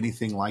wouldn't put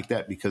anything like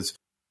that, because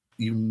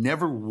you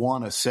never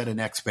want to set an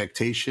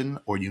expectation,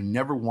 or you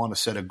never want to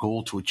set a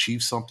goal to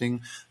achieve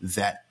something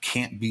that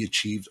can't be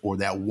achieved, or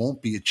that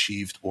won't be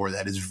achieved, or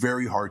that is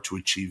very hard to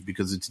achieve,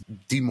 because it's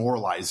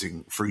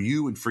demoralizing for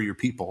you and for your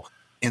people.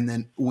 And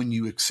then when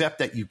you accept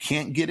that you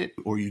can't get it,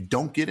 or you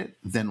don't get it,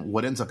 then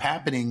what ends up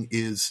happening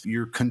is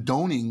you're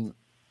condoning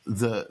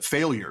the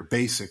failure,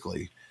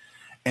 basically.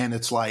 And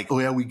it's like, oh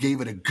yeah, we gave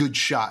it a good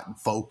shot,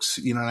 folks.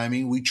 You know what I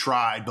mean? We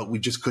tried, but we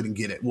just couldn't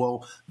get it.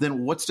 Well,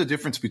 then what's the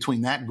difference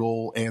between that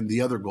goal and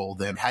the other goal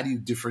then? How do you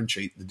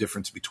differentiate the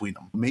difference between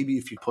them? Maybe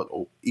if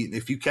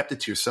you kept it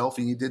to yourself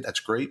and you did, that's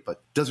great, but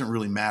it doesn't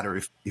really matter.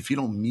 If you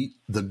don't meet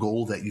the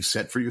goal that you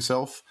set for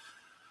yourself,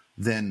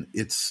 then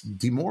it's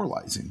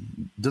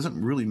demoralizing. It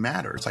doesn't really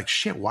matter. It's like,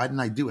 shit, why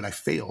didn't I do it? I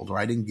failed, or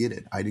I didn't get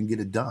it. I didn't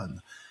get it done.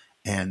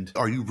 And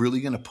are you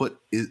really going to put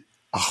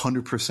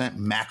 100%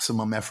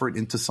 maximum effort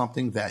into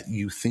something that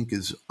you think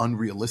is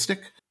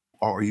unrealistic?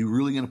 Or are you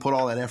really going to put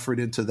all that effort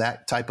into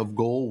that type of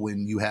goal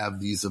when you have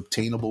these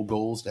obtainable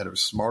goals that are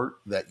smart,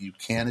 that you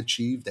can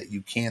achieve, that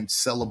you can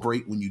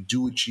celebrate when you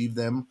do achieve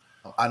them?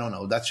 I don't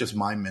know. That's just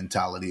my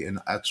mentality. And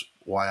that's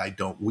why I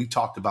don't. We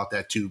talked about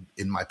that too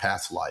in my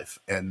past life,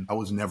 and I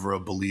was never a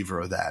believer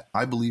of that.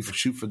 I believe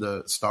shoot for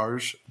the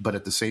stars, but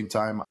at the same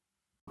time,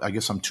 I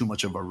guess I'm too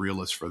much of a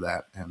realist for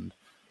that. And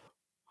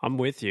I'm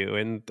with you,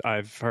 and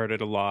I've heard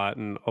it a lot,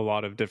 and a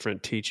lot of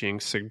different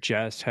teachings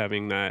suggest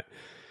having that.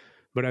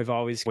 But I've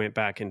always went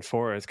back and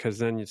forth, because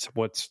then it's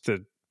what's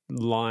the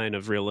line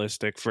of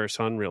realistic versus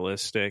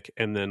unrealistic.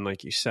 And then,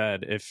 like you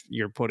said, if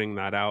you're putting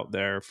that out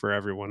there for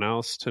everyone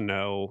else to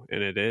know,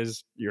 and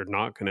you're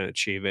not going to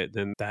achieve it,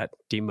 then that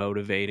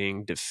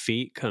demotivating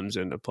defeat comes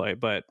into play.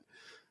 But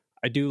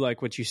I do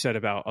like what you said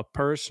about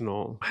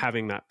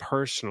having that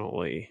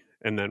personally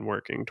and then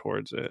working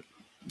towards it.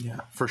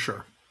 Yeah, for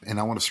sure. And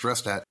I want to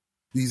stress that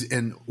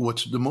and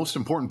what's the most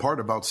important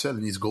part about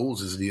setting these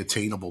goals is the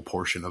attainable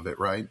portion of it,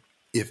 right?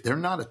 If they're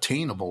not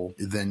attainable,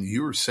 then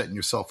you're setting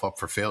yourself up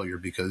for failure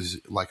because,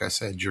 like I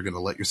said, you're going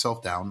to let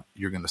yourself down.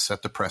 You're going to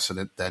set the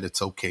precedent that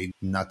it's okay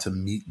not to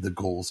meet the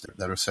goals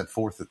that are set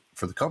forth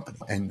for the company.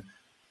 And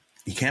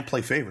you can't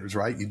play favors,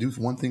 right? You do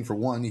one thing for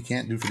one, you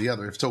can't do for the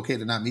other. If it's okay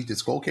to not meet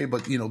this goal, okay,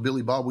 but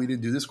Billy Bob, we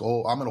didn't do this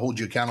goal. I'm going to hold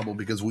you accountable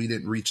because we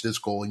didn't reach this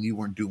goal and you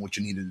weren't doing what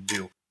you needed to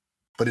do.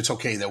 But it's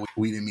okay that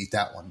we didn't meet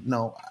that one.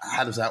 No,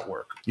 how does that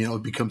work?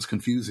 It becomes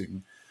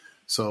confusing.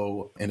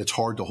 So, and it's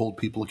hard to hold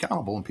people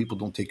accountable and people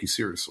don't take you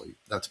seriously.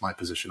 That's my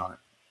position on it.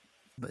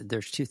 But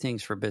there's two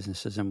things for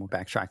businesses, and we'll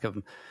backtrack of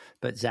them.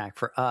 But Zach,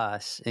 for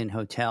us in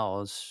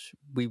hotels,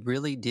 we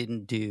really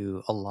didn't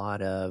do a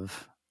lot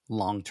of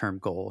long-term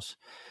goals.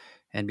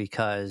 And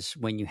because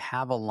when you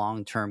have a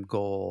long-term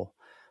goal,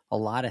 a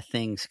lot of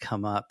things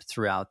come up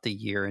throughout the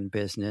year in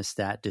business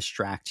that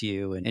distract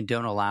you and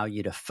don't allow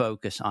you to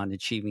focus on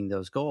achieving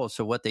those goals.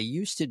 So what they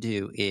used to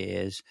do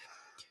is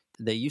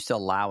they used to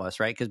allow us,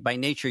 right? Because by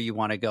nature, you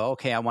want to go,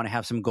 okay, I want to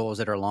have some goals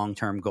that are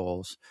long-term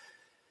goals.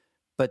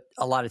 But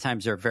a lot of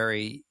times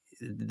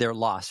they're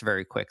lost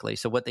very quickly.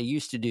 So what they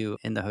used to do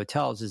in the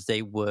hotels is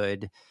they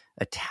would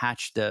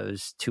attach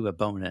those to a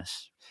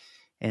bonus.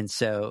 And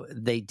so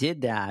they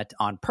did that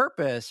on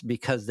purpose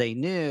because they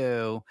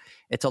knew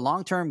it's a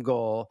long-term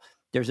goal.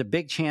 There's a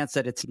big chance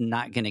that it's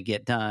not going to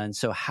get done.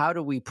 So how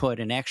do we put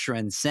an extra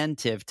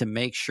incentive to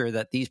make sure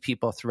that these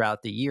people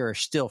throughout the year are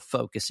still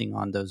focusing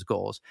on those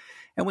goals?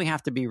 And we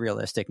have to be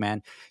realistic,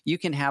 man. You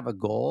can have a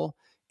goal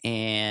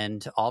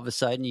and all of a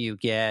sudden you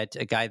get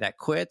a guy that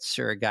quits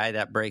or a guy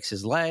that breaks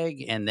his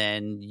leg, and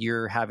then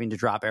you're having to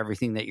drop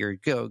everything that you're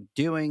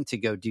doing to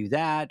go do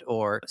that,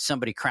 or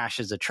somebody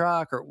crashes a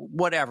truck or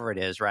whatever it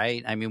is,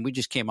 right? I mean, we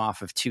just came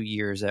off of 2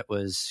 years that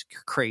was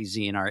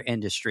crazy in our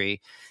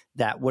industry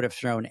that would have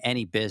thrown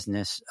any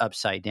business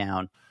upside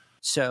down.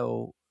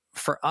 So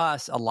for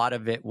us, a lot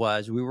of it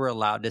was we were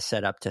allowed to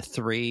set up to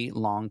 3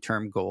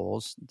 long-term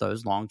goals.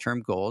 Those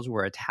long-term goals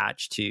were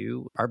attached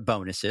to our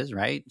bonuses,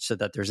 right? So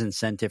that there's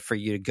incentive for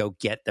you to go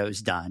get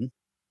those done.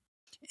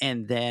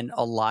 And then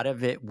a lot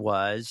of it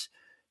was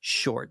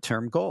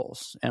short-term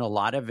goals. And a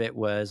lot of it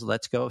was,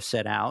 let's go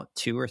set out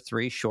 2 or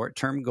 3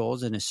 short-term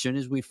goals. And as soon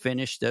as we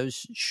finish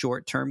those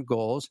short-term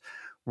goals,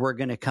 we're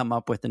going to come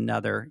up with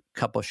another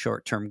couple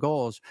short-term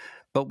goals.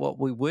 But what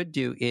we would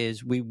do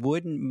is we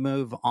wouldn't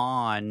move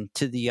on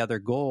to the other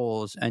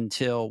goals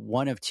until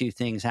one of 2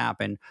 things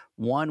happen.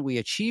 One, we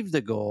achieved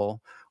the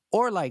goal,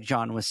 or like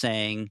John was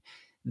saying,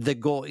 the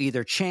goal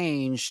either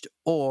changed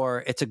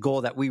or it's a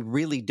goal that we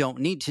really don't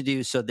need to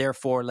do. So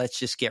therefore, let's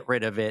just get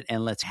rid of it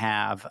and let's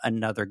have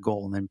another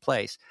goal in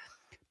place.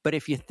 But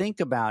if you think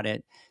about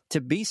it, to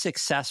be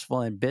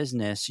successful in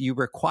business, you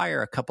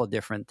require a couple of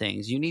different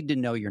things. You need to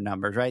know your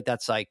numbers, right?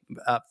 That's like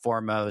up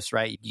foremost,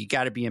 right? You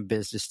got to be in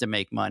business to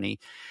make money.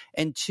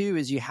 And 2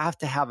 is you have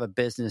to have a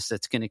business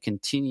that's going to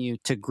continue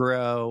to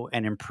grow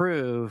and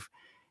improve.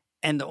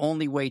 And the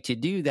only way to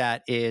do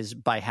that is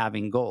by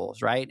having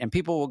goals, right? And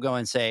people will go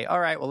and say, all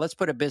right, well, let's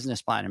put a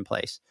business plan in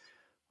place.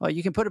 Well,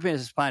 you can put a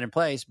business plan in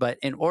place, but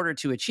in order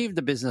to achieve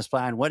the business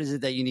plan, what is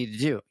it that you need to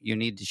do? You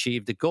need to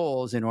achieve the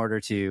goals in order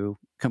to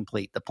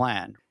complete the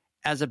plan.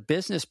 As a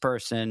business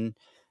person,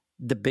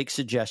 the big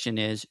suggestion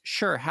is,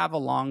 sure, have a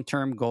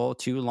long-term goal,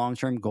 2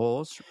 long-term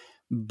goals,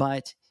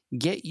 but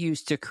get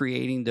used to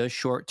creating those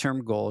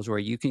short-term goals where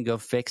you can go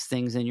fix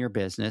things in your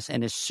business.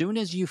 And as soon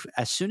as you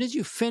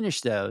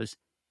finish those,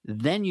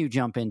 then you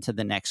jump into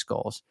the next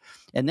goals.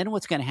 And then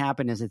what's going to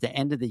happen is at the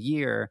end of the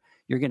year,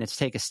 you're going to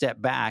take a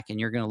step back and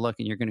you're going to look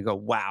and you're going to go,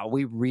 wow,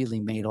 we really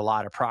made a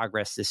lot of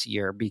progress this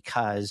year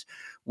because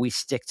we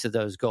stick to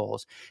those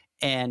goals.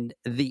 And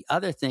the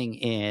other thing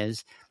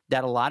is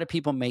that a lot of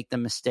people make the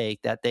mistake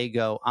that they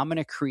go, I'm going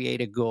to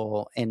create a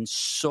goal, and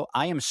so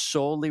I am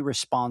solely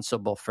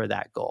responsible for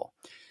that goal.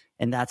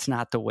 And that's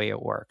not the way it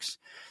works.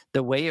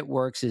 The way it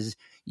works is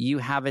you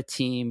have a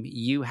team,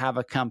 you have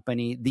a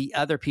company, the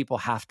other people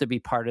have to be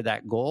part of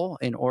that goal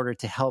in order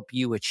to help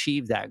you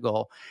achieve that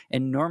goal.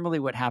 And normally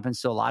what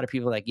happens to a lot of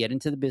people that get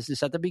into the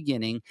business at the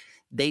beginning,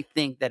 they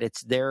think that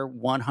it's their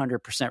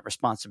 100%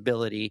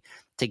 responsibility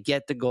to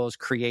get the goals,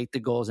 create the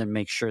goals, and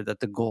make sure that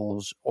the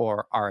goals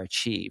are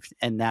achieved.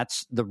 And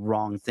that's the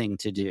wrong thing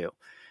to do.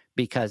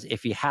 Because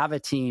if you have a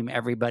team,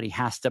 everybody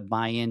has to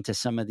buy into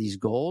some of these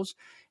goals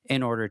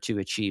in order to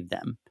achieve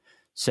them.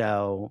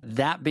 So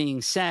that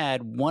being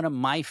said, one of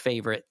my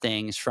favorite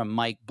things from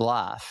Mike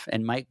Bluff,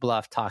 and Mike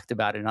Bluff talked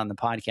about it on the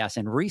podcast,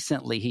 and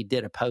recently he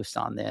did a post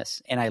on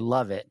this, and I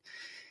love it.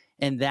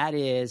 And that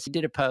is, he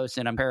did a post,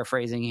 and I'm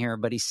paraphrasing here,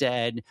 but he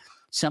said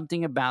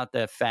something about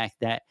the fact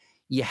that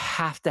you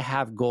have to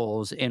have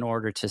goals in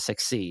order to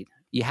succeed.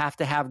 You have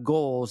to have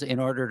goals in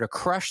order to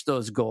crush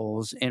those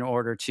goals in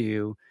order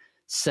to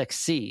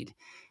succeed.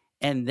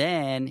 And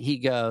then he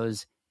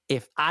goes,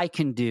 if I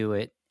can do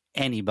it,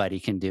 anybody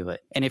can do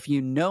it. And if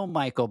you know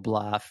Michael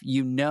Bluff,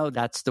 you know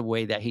that's the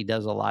way that he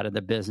does a lot of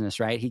the business,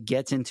 right? He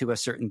gets into a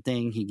certain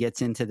thing, he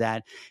gets into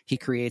that, he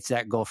creates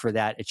that goal for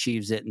that,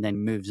 achieves it, and then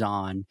moves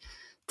on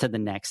to the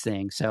next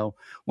thing. So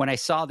when I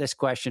saw this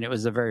question, it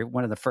was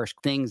one of the first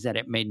things that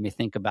it made me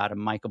think about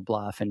Michael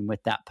Bluff, and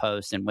with that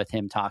post and with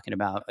him talking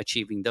about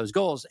achieving those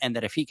goals, and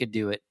that if he could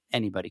do it,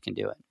 anybody can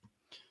do it.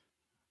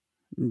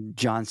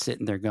 John's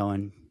sitting there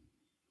going,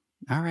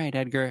 all right,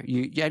 Edgar,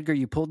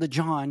 you pulled the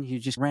John. You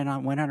just went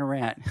on a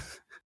rant.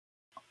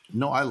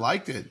 No, I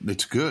liked it.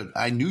 It's good.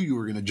 I knew you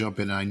were going to jump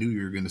in, and I knew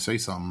you were going to say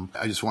something.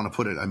 I just want to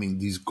put it, I mean,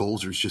 these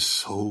goals are just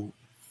so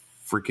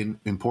freaking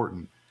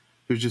important.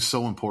 They're just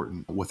so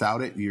important.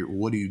 Without it,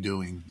 what are you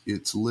doing?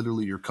 It's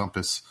literally your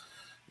compass.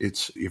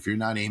 If you're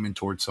not aiming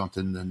towards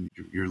something, then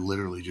you're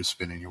literally just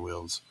spinning your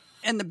wheels.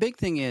 And the big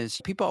thing is,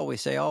 people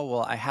always say, oh,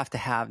 well, I have to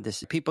have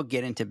this. People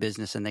get into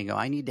business and they go,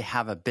 I need to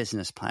have a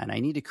business plan. I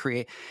need to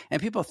create. And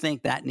people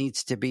think that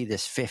needs to be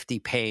this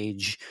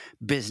 50-page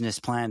business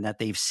plan that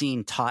they've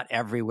seen taught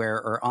everywhere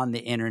or on the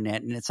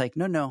internet. And it's like,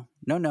 no.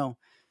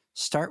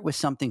 Start with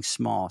something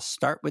small.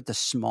 Start with the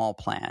small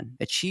plan.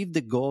 Achieve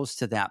the goals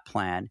to that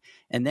plan.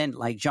 And then,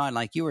 like John,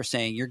 like you were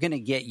saying, you're going to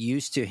get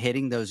used to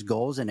hitting those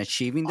goals and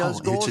achieving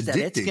those goals.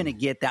 It's going to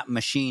get that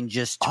machine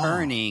just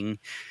turning.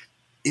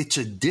 It's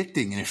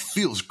addicting, and it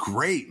feels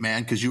great,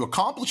 man, because you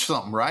accomplished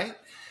something, right?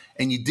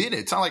 And you did it.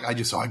 It's not like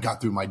I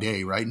got through my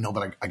day, right? No,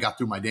 but I got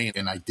through my day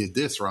and I did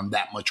this, or I'm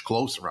that much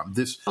closer. I'm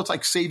this. It's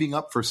like saving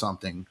up for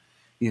something,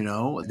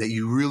 that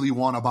you really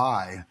want to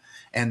buy.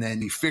 And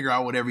then you figure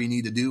out whatever you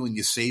need to do and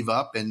you save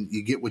up and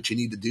you get what you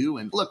need to do.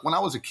 And look, when I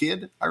was a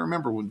kid, I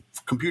remember when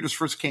computers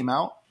first came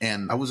out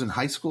and I was in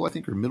high school, I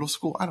think, or middle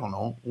school. I don't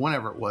know,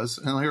 whenever it was.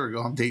 And here we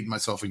go. I'm dating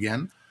myself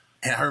again.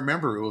 And I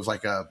remember it was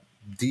like a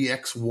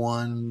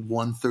DX1,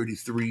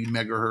 133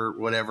 megahertz,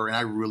 whatever. And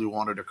I really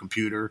wanted a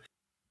computer.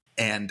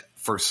 And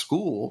for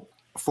school,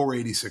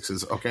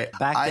 486s. Okay.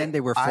 Back then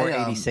they were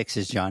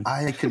 486s, John.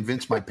 I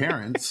convinced my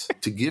parents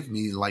to give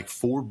me like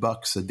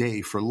 $4 a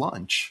day for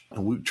lunch.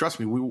 And trust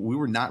me, we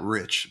were not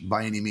rich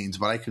by any means,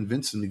 but I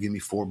convinced them to give me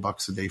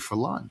 $4 a day for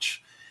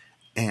lunch.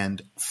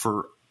 And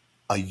for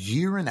a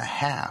year and a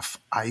half,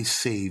 I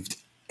saved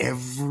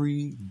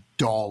every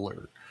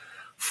dollar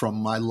from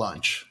my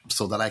lunch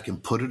so that I can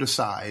put it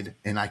aside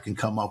and I can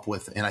come up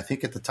with, and I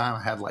think at the time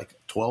I had like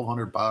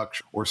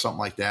 $1,200 or something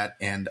like that.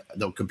 And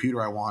the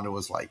computer I wanted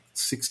was like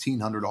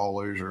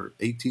 $1,600 or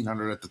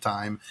 $1,800 at the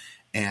time,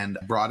 and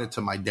brought it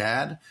to my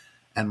dad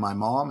and my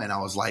mom. And I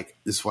was like,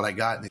 this is what I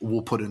got.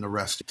 We'll put in the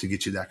rest to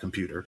get you that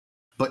computer.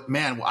 But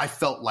man, I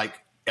felt like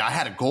I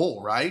had a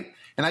goal, right?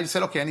 And I just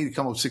said, okay, I need to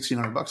come up with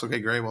 $1,600. Okay,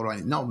 great. What do I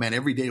need? No, man,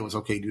 every day it was,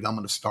 okay, dude, I'm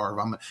going to starve.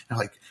 And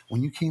like,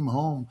 when you came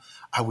home,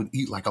 I would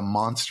eat like a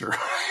monster.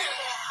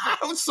 I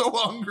was so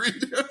hungry.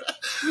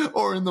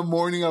 Or in the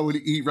morning, I would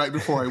eat right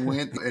before I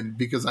went, and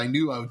because I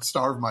knew I would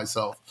starve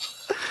myself.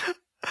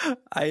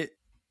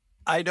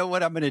 I know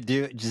what I'm going to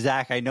do,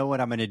 Zach. I know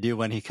what I'm going to do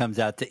when he comes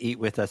out to eat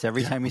with us.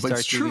 Every time he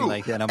starts eating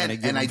like that, I'm going to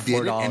give him $4.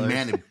 Did it, and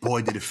man,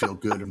 boy, did it feel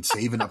good. I'm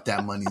saving up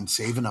that money and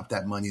saving up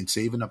that money and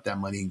saving up that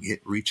money and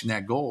reaching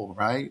that goal,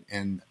 right?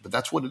 But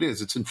that's what it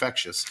is. It's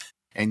infectious.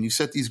 And you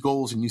set these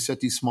goals and you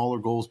set these smaller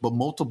goals, but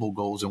multiple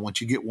goals. And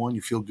once you get one,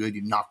 you feel good,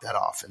 you knock that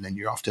off. And then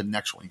you're off to the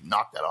next one, you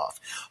knock that off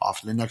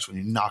to the next one,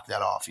 you knock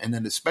that off. And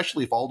then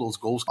especially if all those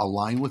goals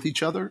align with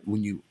each other,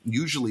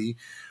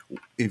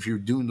 if you're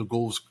doing the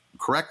goals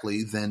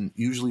correctly, then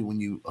usually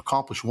when you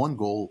accomplish one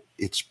goal,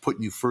 it's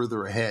putting you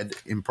further ahead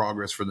in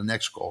progress for the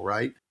next goal,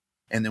 right?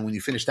 And then when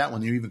you finish that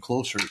one, you're even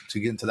closer to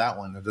getting to that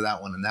one, and to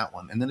that one, and that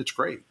one. And then it's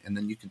great. And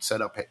then you can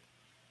set up,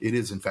 it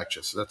is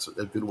infectious. That's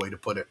a good way to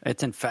put it.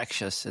 It's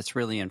infectious. It's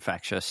really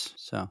infectious.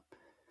 So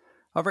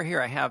over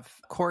here, I have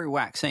Corey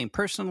Wack saying,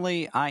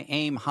 personally, I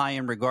aim high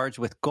in regards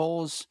with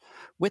goals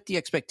with the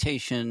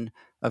expectation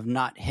of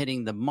not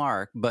hitting the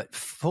mark, but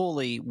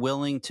fully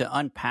willing to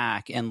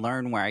unpack and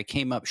learn where I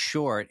came up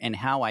short and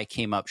how I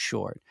came up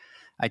short.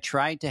 I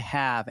tried to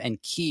have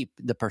and keep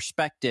the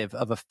perspective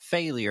of a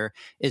failure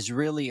is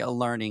really a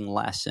learning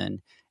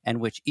lesson, and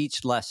which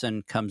each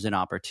lesson comes an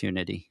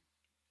opportunity.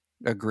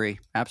 Agree.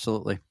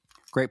 Absolutely.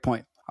 Great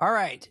point. All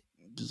right,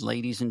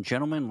 ladies and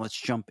gentlemen, let's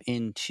jump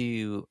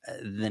into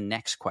the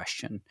next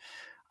question.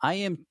 I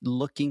am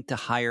looking to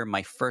hire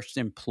my first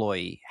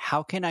employee.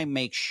 How can I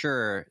make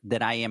sure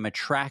that I am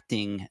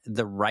attracting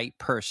the right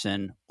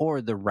person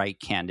or the right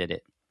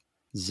candidate?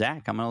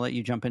 Zach, I'm going to let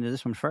you jump into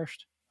this one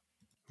first.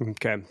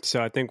 Okay.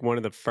 So I think one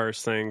of the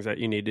first things that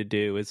you need to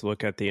do is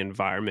look at the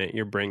environment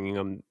you're bringing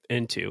them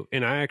into.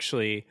 And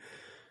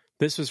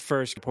this was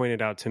first pointed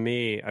out to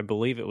me, I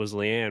believe it was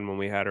Leanne when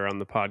we had her on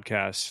the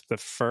podcast the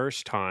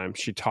first time.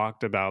 She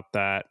talked about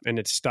that, and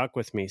it stuck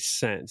with me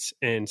since.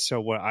 And so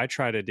what I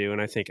try to do,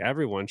 and I think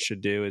everyone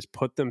should do, is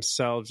put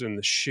themselves in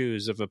the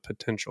shoes of a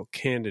potential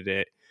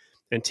candidate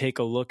and take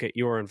a look at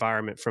your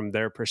environment from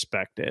their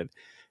perspective.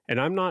 And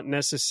I'm not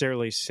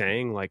necessarily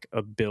saying like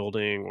a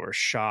building or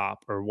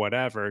shop or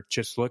whatever.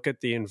 Just look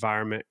at the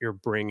environment you're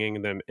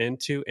bringing them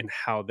into and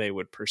how they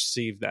would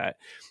perceive that.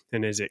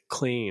 And is it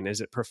clean?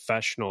 Is it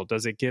professional?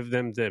 Does it give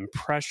them the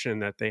impression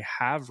that they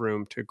have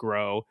room to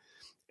grow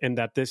and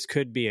that this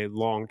could be a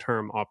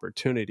long-term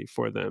opportunity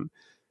for them?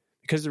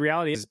 Because the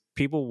reality is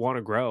people want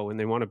to grow and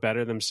they want to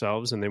better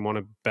themselves and they want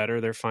to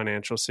better their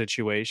financial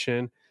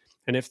situation.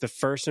 And if the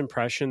first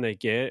impression they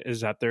get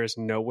is that there is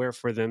nowhere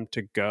for them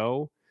to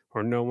go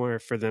or nowhere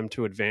for them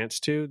to advance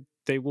to,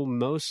 they will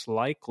most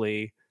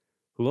likely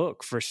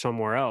look for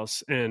somewhere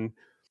else. And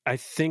I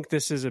think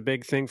this is a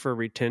big thing for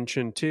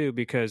retention too,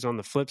 because on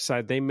the flip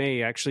side, they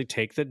may actually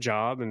take the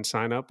job and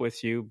sign up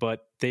with you,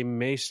 but they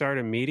may start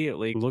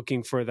immediately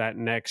looking for that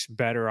next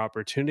better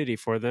opportunity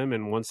for them.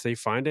 And once they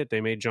find it, they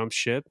may jump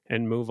ship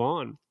and move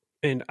on.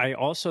 And I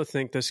also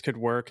think this could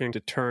work in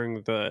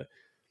deterring the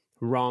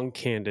wrong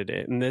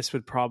candidate. And this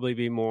would probably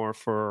be more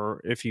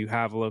for if you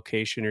have a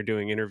location, you're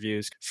doing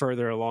interviews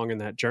further along in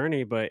that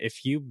journey. But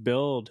if you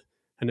build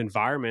an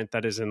environment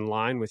that is in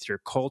line with your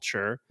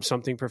culture,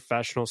 something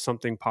professional,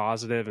 something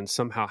positive, and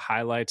somehow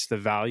highlights the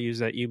values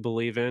that you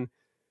believe in,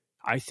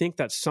 I think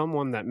that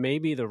someone that may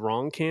be the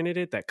wrong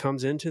candidate that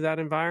comes into that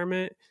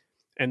environment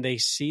and they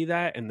see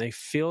that and they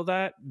feel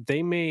that,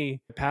 they may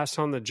pass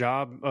on the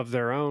job of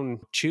their own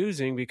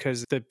choosing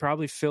because they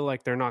probably feel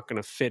like they're not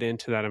going to fit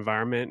into that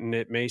environment, and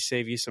it may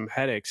save you some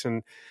headaches.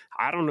 And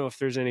I don't know if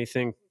there's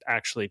anything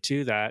actually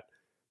to that,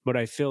 but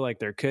I feel like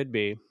there could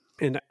be.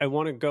 And I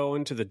want to go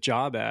into the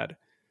job ad.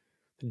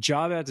 The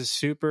job ad's a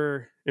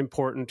super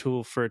important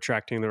tool for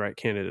attracting the right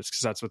candidates,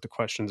 because that's what the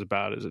question's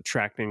about, is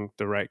attracting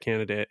the right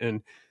candidate.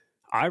 And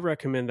I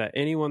recommend that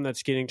anyone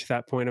that's getting to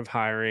that point of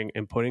hiring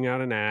and putting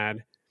out an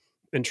ad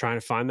and trying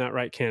to find that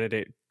right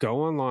candidate,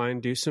 go online,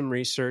 do some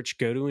research,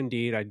 go to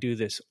Indeed. I do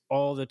this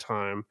all the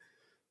time.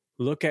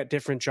 Look at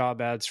different job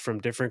ads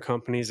from different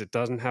companies. It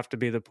doesn't have to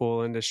be the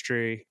pool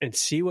industry, and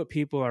see what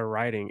people are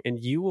writing.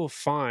 And you will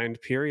find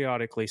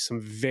periodically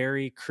some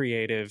very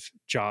creative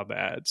job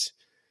ads.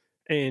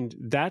 And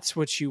that's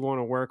what you want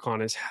to work on,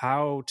 is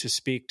how to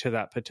speak to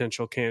that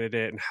potential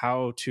candidate and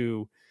how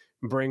to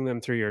bring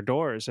them through your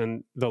doors.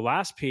 And the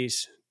last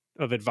piece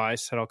of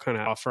advice that I'll kind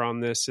of offer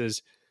on this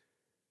is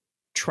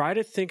try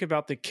to think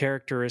about the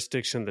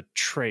characteristics and the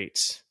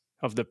traits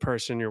of the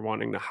person you're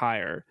wanting to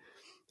hire.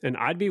 And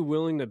I'd be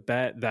willing to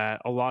bet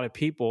that a lot of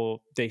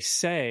people, they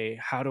say,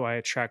 how do I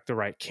attract the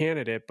right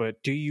candidate?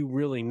 But do you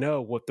really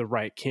know what the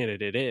right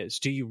candidate is?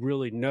 Do you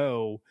really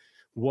know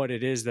what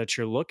it is that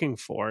you're looking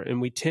for? And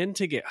we tend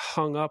to get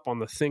hung up on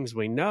the things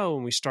we know,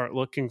 and we start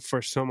looking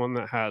for someone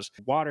that has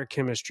water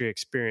chemistry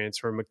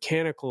experience or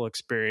mechanical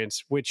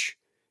experience, which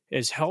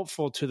is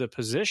helpful to the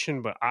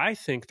position. But I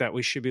think that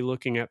we should be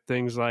looking at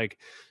things like,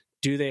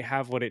 do they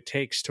have what it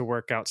takes to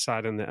work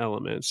outside in the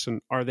elements?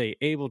 And are they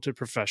able to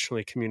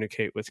professionally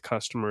communicate with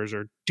customers?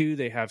 Or do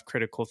they have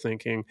critical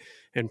thinking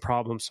and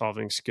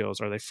problem-solving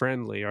skills? Are they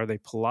friendly? Are they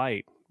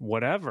polite?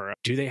 Whatever.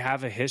 Do they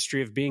have a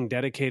history of being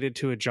dedicated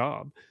to a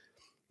job?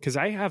 Because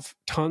I have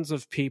tons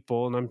of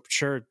people, and I'm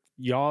sure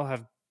y'all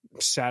have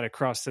sat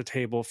across the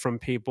table from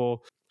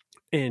people,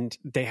 and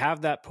they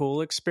have that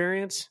pool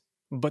experience,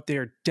 but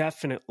they're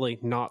definitely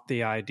not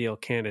the ideal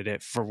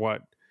candidate for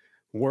what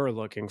we're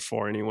looking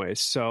for anyways.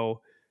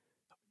 So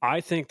I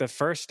think the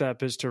first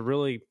step is to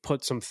really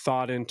put some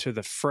thought into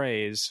the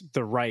phrase,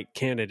 the right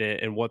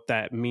candidate, and what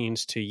that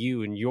means to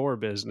you and your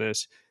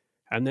business.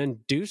 And then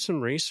do some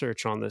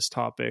research on this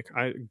topic.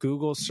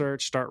 Google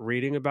search, start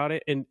reading about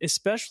it. And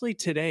especially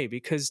today,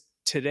 because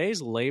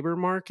today's labor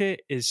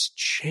market is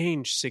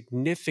changed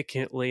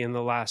significantly in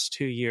the last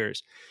 2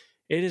 years.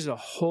 It is a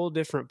whole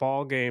different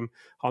ballgame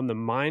on the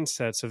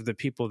mindsets of the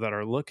people that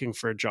are looking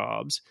for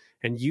jobs.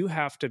 And you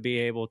have to be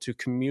able to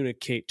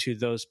communicate to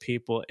those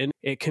people. And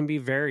it can be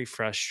very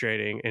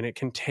frustrating, and it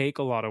can take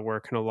a lot of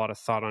work and a lot of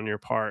thought on your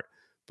part.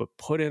 But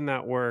put in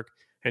that work,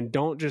 and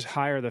don't just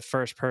hire the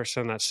first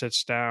person that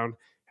sits down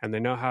and they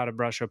know how to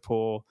brush a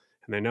pool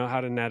and they know how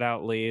to net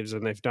out leaves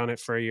and they've done it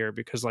for a year.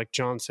 Because like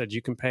John said,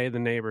 you can pay the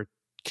neighbor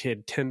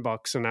kid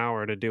 $10 an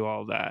hour to do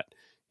all that.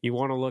 You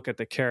want to look at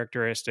the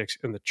characteristics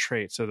and the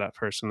traits of that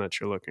person that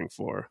you're looking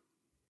for.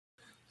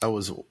 That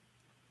was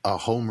a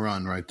home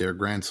run right there.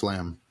 Grand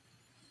slam.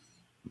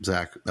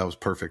 Zach, that was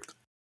perfect.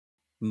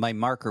 My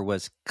marker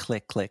was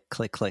click, click,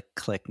 click, click,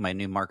 click, my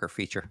new marker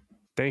feature.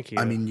 Thank you.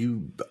 I mean,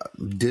 you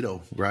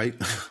ditto, right?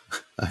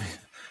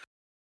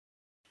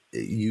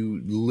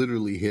 You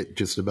literally hit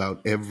just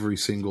about every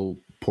single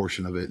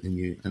portion of it.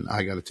 And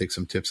I got to take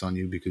some tips on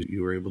you, because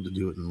you were able to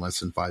do it in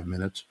less than 5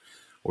 minutes,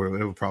 or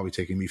it would probably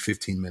taken me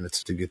 15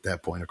 minutes to get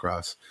that point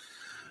across.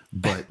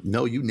 But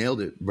no, you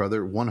nailed it,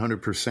 brother.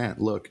 100%.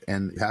 Look,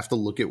 and you have to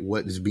look at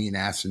what is being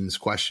asked in this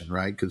question,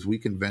 right? Because we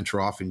can venture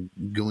off and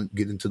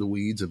get into the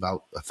weeds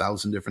about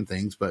 1,000 different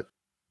things. But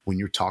when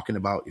you're talking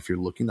about, if you're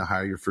looking to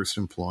hire your first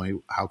employee,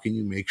 how can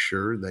you make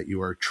sure that you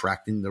are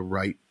attracting the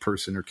right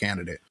person or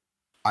candidate?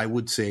 I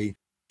would say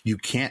you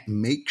can't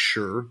make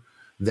sure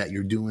that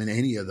you're doing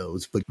any of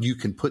those, but you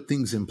can put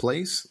things in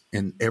place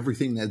and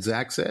everything that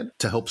Zach said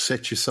to help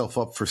set yourself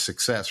up for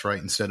success,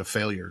 right? Instead of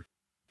failure.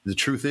 The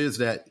truth is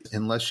that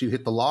unless you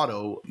hit the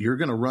lotto, you're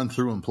going to run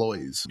through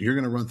employees. You're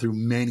going to run through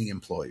many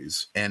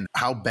employees. And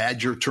how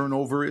bad your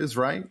turnover is,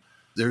 right?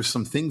 There's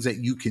some things that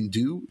you can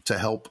do to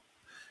help.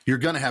 You're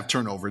going to have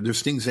turnover.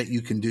 There's things that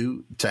you can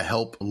do to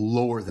help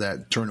lower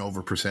that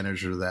turnover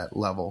percentage or that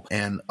level.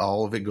 And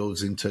all of it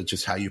goes into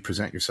just how you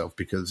present yourself,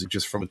 because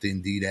just from the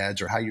Indeed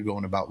ads or how you're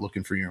going about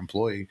looking for your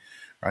employee,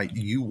 right?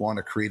 You want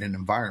to create an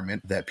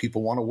environment that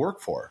people want to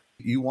work for.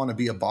 You want to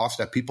be a boss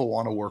that people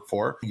want to work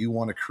for. You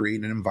want to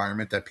create an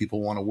environment that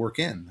people want to work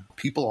in.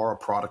 People are a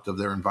product of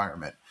their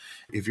environment.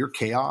 If you're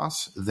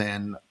chaos,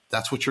 then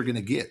that's what you're going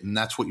to get. And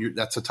that's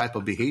the type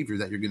of behavior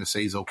that you're going to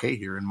say is okay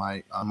here in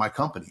my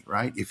company,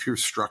 right? If you're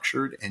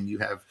structured and you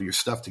have your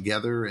stuff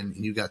together and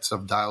you got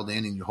stuff dialed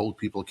in and you hold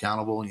people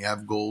accountable and you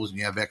have goals and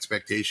you have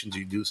expectations,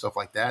 you do stuff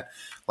like that,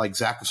 like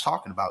Zach was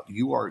talking about,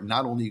 you are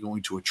not only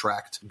going to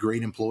attract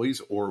great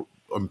employees or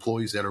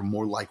employees that are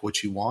more like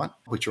what you want,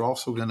 but you're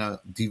also going to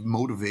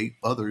demotivate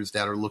others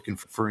that are looking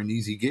for an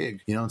easy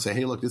gig, and say,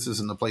 hey, look, this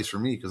isn't the place for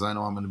me because I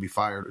know I'm going to be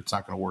fired. It's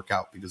not going to work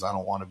out because I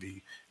don't want to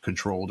be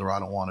controlled or I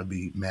don't want to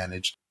be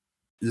managed.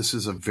 This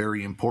is a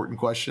very important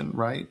question,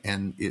 right?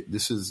 And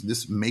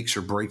this makes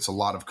or breaks a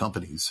lot of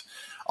companies.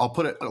 I'll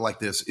put it like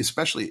this,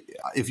 especially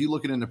if you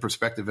look at it in the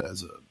perspective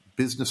as a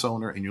business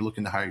owner and you're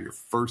looking to hire your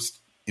first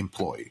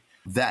employee.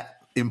 That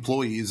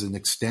employee is an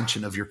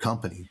extension of your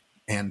company.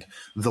 And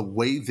the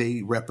way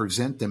they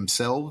represent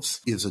themselves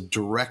is a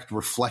direct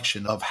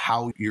reflection of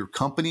how your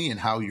company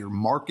and how your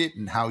market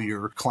and how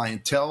your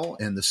clientele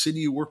and the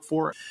city you work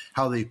for,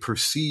 how they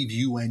perceive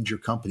you and your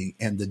company,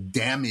 and the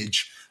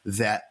damage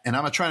that, and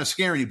I'm not trying to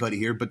scare anybody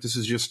here, but this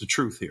is just the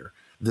truth here.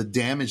 The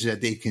damage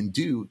that they can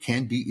do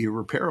can be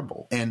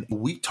irreparable. And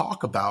we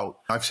talk about,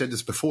 I've said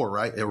this before,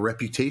 right? A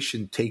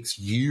reputation takes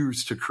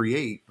years to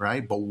create,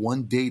 right? But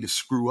one day to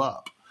screw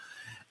up.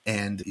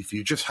 And if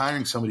you're just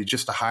hiring somebody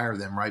just to hire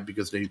them, right,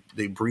 because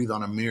they breathe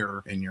on a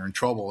mirror and you're in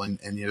trouble and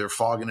they're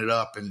fogging it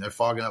up.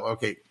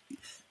 Okay,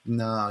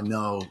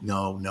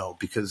 no.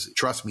 Because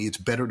trust me, it's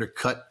better to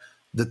cut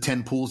the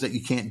 10 pools that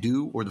you can't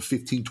do or the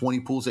 15, 20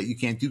 pools that you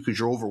can't do because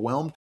you're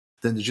overwhelmed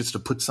than to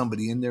put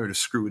somebody in there to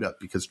screw it up.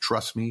 Because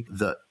trust me,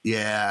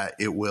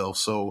 it will.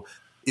 So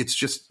it's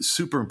just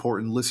super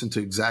important. Listen to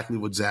exactly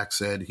what Zach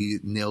said. He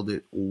nailed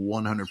it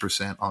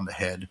 100% on the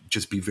head.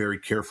 Just be very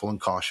careful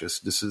and cautious.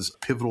 This is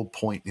a pivotal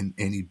point in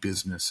any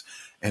business.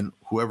 And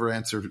whoever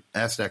asked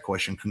that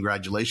question,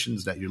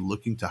 congratulations that you're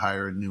looking to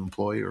hire a new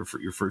employee or for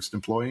your first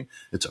employee.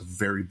 It's a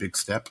very big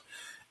step.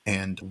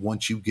 And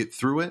once you get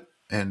through it,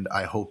 and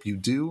I hope you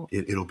do,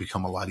 it'll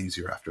become a lot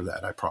easier after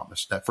that. I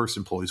promise. That first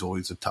employee is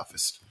always the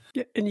toughest.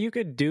 Yeah, and you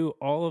could do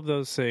all of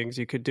those things.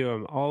 You could do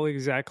them all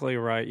exactly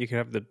right. You could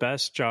have the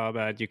best job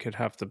ad. You could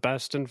have the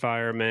best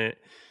environment.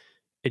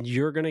 And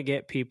you're going to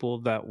get people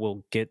that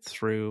will get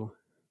through.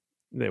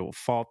 They will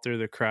fall through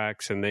the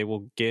cracks and they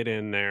will get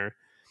in there.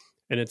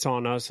 And it's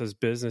on us as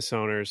business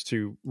owners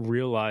to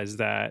realize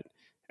that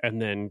and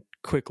then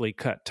quickly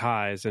cut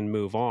ties and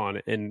move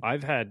on. And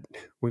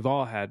we've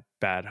all had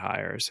bad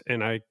hires.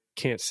 And I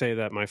can't say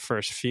that my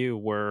first few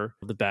were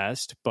the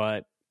best,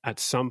 but at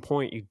some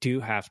point you do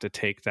have to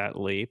take that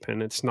leap,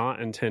 and it's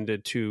not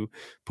intended to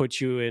put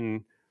you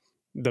in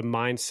the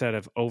mindset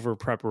of over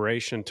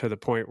preparation to the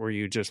point where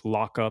you just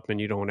lock up and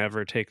you don't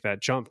ever take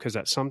that jump, because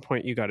at some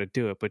point you got to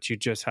do it, but you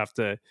just have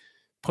to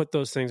put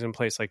those things in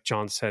place, like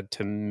John said,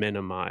 to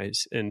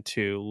minimize and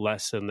to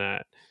lessen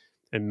that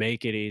and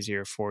make it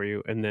easier for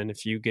you. And then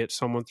if you get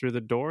someone through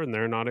the door and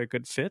they're not a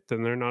good fit,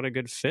 then they're not a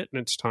good fit,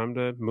 and it's time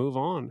to move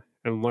on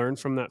and learn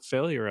from that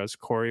failure, as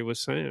Corey was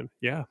saying.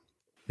 Yeah,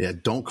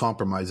 don't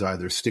compromise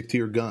either. Stick to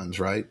your guns,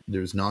 right?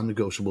 There's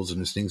non-negotiables and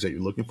there's things that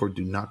you're looking for.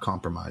 Do not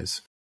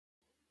compromise.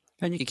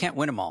 And you can't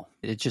win them all.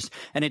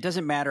 And it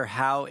doesn't matter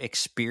how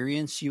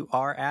experienced you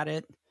are at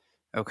it,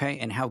 okay,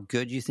 and how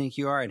good you think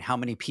you are and how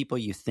many people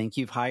you think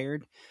you've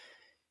hired.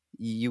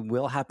 You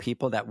will have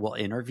people that will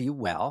interview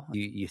well.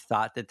 You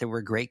thought that there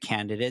were great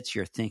candidates.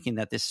 You're thinking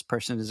that this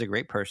person is a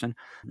great person.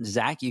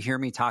 Zach, you hear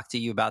me talk to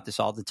you about this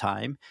all the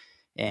time.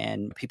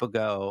 And people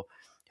go,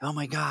 oh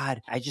my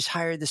God, I just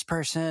hired this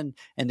person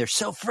and they're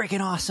so freaking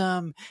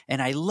awesome and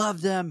I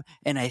love them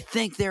and I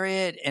think they're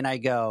it. And I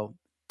go,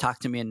 talk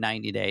to me in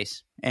 90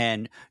 days.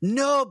 And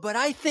no, but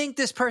I think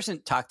this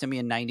person, talk to me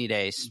in 90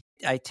 days.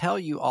 I tell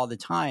you all the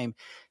time,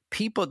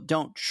 people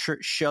don't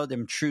show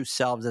them true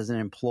selves as an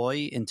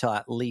employee until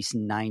at least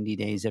 90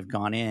 days have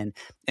gone in.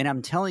 And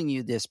I'm telling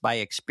you this by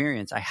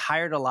experience. I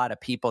hired a lot of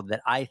people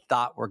that I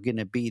thought were going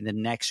to be the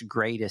next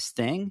greatest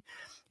thing.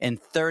 And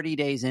 30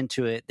 days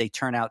into it, they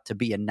turn out to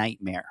be a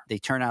nightmare. They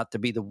turn out to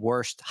be the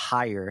worst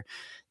hire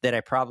that I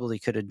probably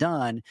could have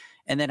done.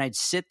 And then I'd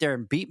sit there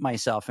and beat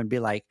myself and be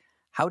like,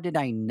 how did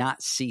I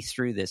not see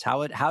through this?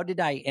 How did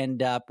I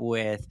end up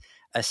with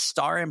a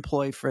star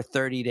employee for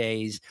 30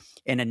 days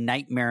and a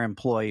nightmare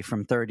employee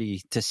from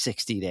 30 to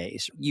 60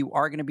 days. You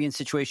are going to be in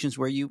situations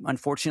where you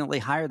unfortunately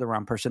hire the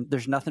wrong person.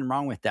 There's nothing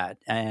wrong with that.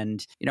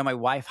 And, my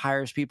wife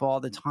hires people all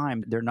the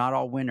time. They're not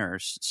all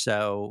winners.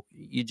 So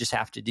you just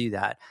have to do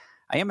that.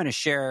 I am going to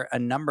share a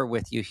number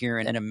with you here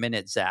in a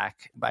minute,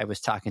 Zach. I was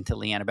talking to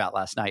Leanne about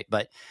last night,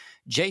 but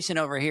Jason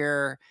over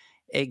here,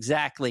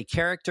 exactly.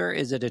 Character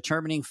is a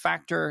determining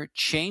factor.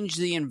 Change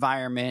the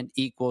environment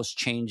equals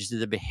change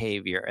the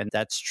behavior. And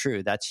that's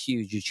true. That's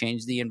huge. You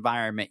change the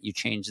environment, you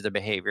change the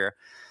behavior.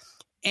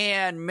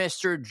 And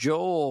Mr.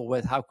 Joel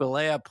with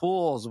Hakulea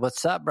Pools.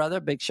 What's up, brother?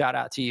 Big shout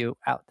out to you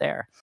out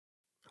there.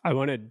 I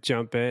want to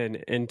jump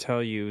in and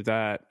tell you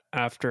that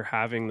after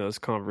having those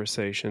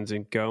conversations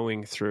and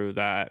going through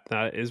that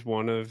is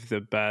one of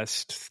the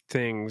best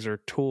things or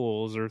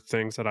tools or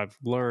things that I've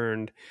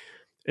learned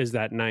is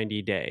that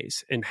 90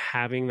 days and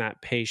having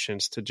that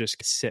patience to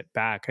just sit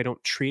back. I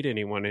don't treat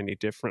anyone any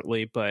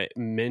differently, but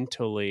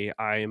mentally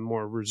I am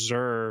more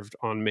reserved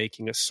on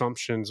making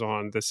assumptions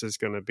on this is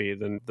going to be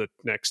the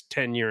next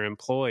 10-year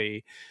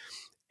employee.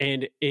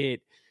 And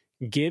it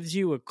gives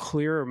you a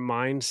clearer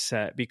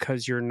mindset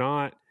because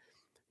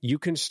you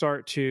can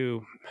start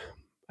to,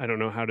 I don't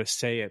know how to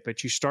say it,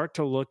 but you start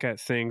to look at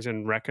things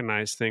and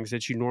recognize things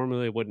that you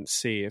normally wouldn't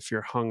see if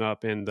you're hung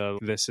up in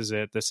this is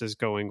it, this is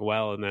going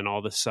well. And then all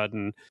of a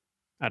sudden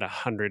at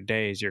 100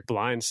 days, you're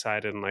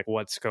blindsided and like,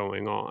 what's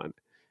going on?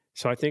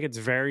 So I think it's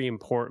very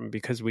important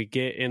because we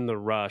get in the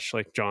rush,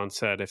 like John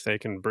said, if they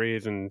can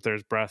breathe and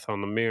there's breath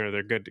on the mirror,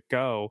 they're good to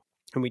go.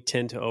 And we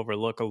tend to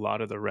overlook a lot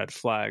of the red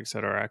flags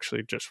that are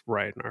actually just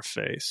right in our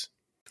face.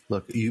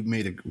 Look, you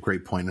made a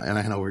great point, and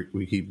I know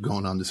we keep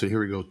going on this. So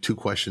here we go, 2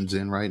 questions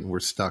in, right? And we're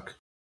stuck.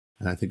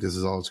 And I think this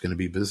is all it's going to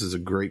be. But this is a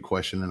great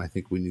question, and I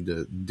think we need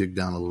to dig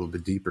down a little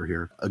bit deeper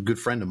here. A good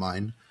friend of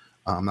mine,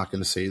 I'm not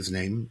going to say his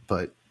name,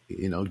 but,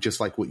 just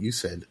like what you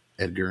said,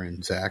 Edgar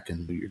and Zach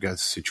and your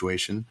guys'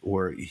 situation,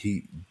 where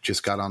he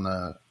just got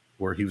on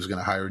where he was going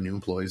to hire new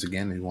employees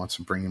again, and he wants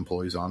to bring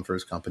employees on for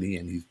his company,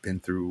 and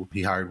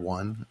he hired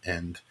one,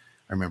 and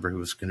I remember it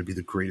was going to be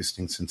the greatest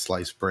thing since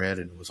sliced bread,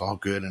 and it was all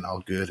good, and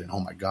oh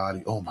my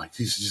God,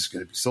 he's just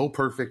going to be so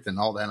perfect and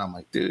all that. And I'm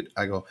like, dude,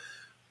 I go,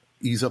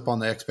 ease up on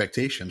the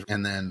expectations.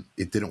 And then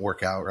it didn't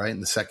work out, right? And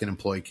the second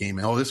employee came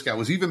in. Oh, this guy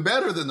was even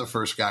better than the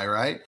first guy,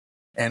 right?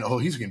 And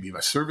he's going to be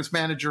my service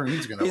manager, and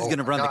he's going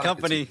to run the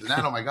company.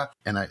 Oh my God.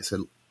 And I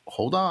said,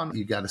 hold on,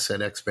 you got to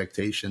set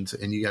expectations,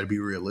 and you got to be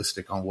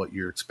realistic on what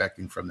you're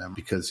expecting from them,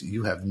 because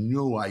you have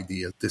no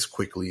idea this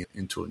quickly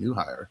into a new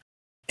hire.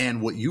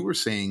 And what you were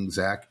saying,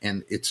 Zach,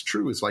 and it's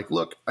true, is like,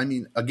 look, I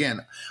mean, again,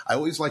 I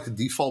always like to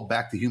default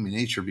back to human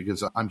nature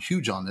because I'm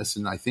huge on this.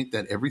 And I think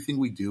that everything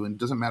we do, and it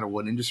doesn't matter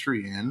what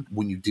industry you're in,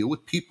 when you deal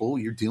with people,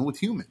 you're dealing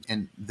with humans.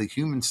 And the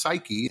human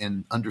psyche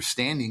and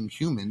understanding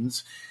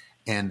humans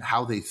and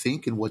how they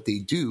think and what they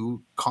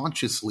do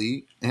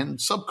consciously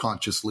and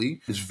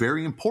subconsciously is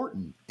very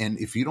important. And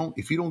if you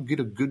don't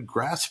get a good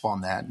grasp on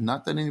that,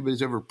 not that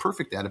anybody's ever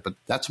perfect at it, but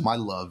that's my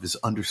love, is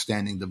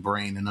understanding the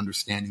brain and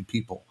understanding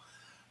people.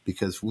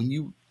 Because when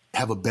you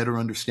have a better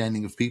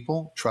understanding of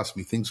people, trust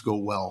me, things go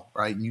well,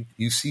 right? And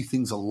you see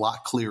things a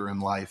lot clearer in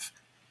life.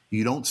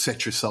 You don't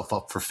set yourself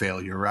up for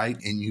failure, right?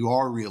 And you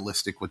are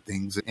realistic with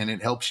things, and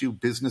it helps you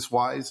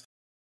business-wise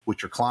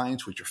with your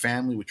clients, with your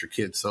family, with your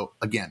kids. So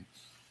again,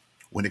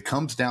 when it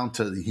comes down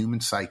to the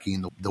human psyche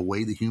and the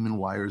way the human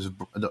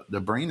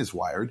the brain is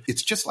wired,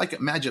 it's just like,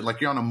 imagine,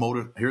 like you're on a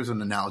motor. Here's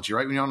an analogy,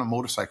 right? When you're on a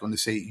motorcycle and they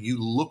say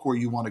you look where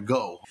you want to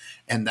go,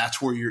 and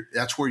that's where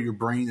your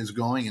brain is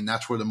going, and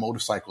that's where the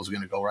motorcycle is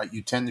going to go, right?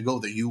 You tend to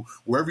go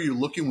wherever you're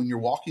looking when you're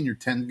walking, you're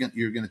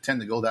going to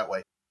tend to go that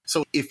way.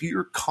 So if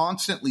you're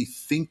constantly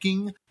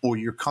thinking, or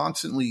you're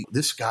constantly,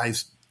 this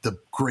guy's the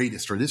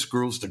greatest, or this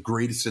girl's the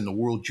greatest in the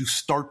world, you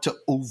start to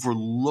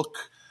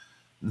overlook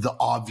the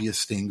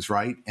obvious things,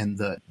 right? And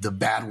the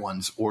bad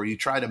ones, or you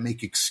try to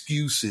make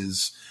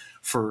excuses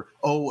for,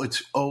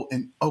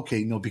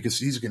 because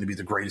he's going to be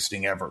the greatest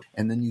thing ever.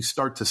 And then you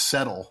start to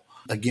settle.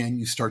 Again,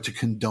 you start to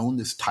condone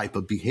this type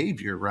of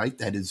behavior, right?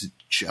 That is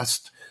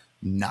just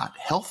not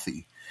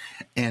healthy.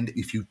 And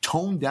if you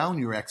tone down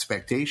your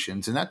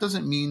expectations, and that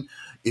doesn't mean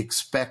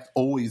expect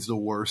always the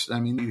worst. I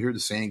mean, you hear the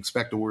saying,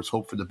 expect the worst,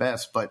 hope for the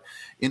best. But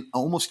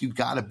you've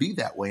got to be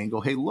that way and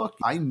go, hey, look,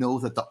 I know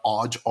that the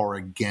odds are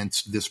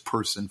against this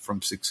person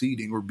from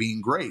succeeding or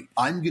being great.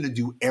 I'm going to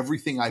do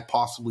everything I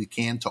possibly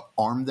can to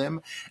arm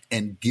them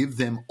and give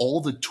them all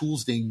the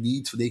tools they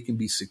need so they can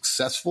be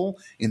successful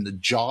in the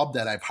job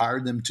that I've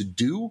hired them to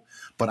do.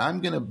 But I'm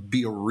going to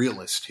be a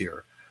realist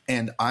here,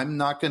 and I'm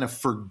not going to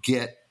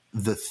forget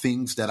the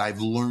things that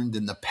I've learned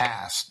in the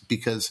past,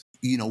 because,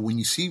 when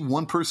you see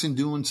one person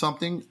doing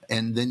something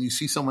and then you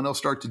see someone else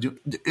start to do,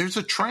 there's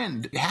a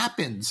trend. It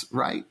happens,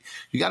 right?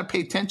 You got to pay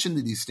attention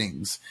to these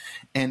things.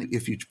 And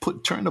if you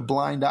turn a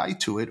blind eye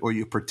to it, or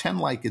you pretend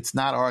like it's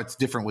not, it's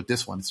different with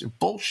this one. It's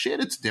bullshit.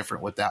 It's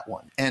different with that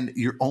one. And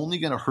you're only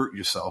going to hurt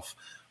yourself.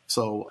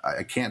 So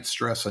I can't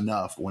stress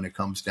enough when it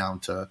comes down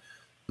to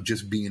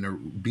just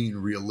being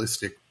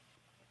realistic.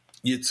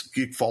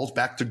 It falls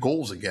back to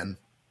goals again.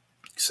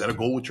 Set a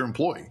goal with your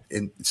employee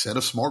and set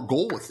a SMART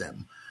goal with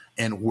them,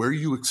 and where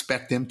you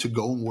expect them to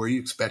go and where you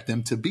expect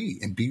them to be,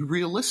 and be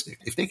realistic.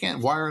 If they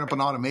can't wire up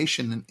an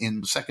automation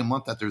in the second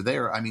month that they're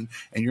there, and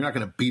you're not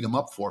going to beat them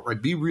up for it,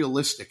 right? Be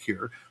realistic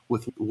here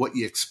with what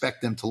you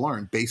expect them to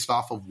learn based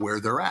off of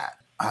where they're at.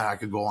 I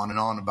could go on and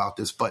on about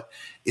this, but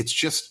it's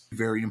just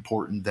very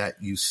important that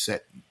you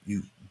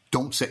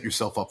don't set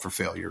yourself up for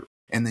failure,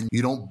 and then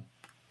you don't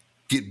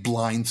get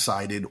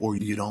blindsided or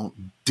you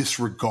don't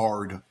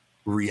disregard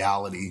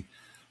reality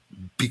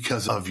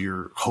because of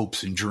your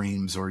hopes and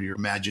dreams or your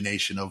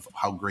imagination of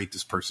how great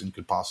this person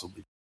could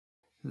possibly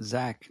be.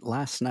 Zach,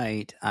 last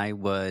night I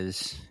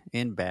was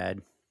in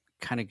bed,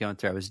 kind of going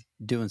through, I was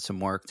doing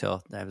some work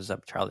till I was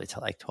up probably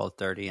till like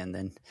 12:30. And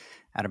then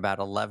at about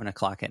 11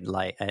 o'clock at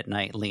night,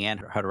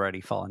 Leanne had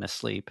already fallen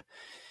asleep.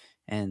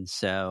 And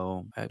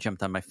so I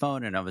jumped on my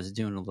phone and I was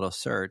doing a little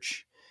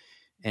search,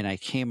 and I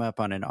came up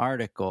on an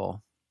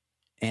article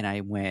and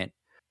I went,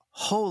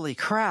 holy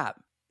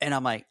crap. And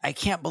I'm like, I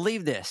can't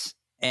believe this.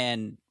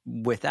 And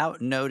without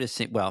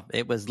noticing, well,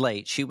 it was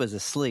late. She was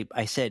asleep.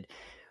 I said,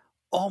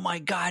 oh my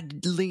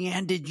God,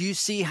 Leanne, did you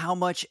see how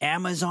much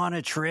Amazon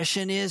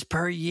attrition is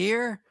per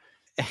year?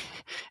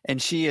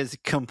 And she is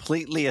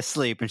completely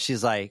asleep. And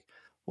she's like,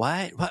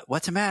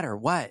 what's the matter?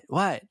 What?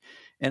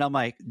 And I'm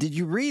like, did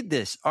you read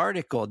this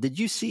article? Did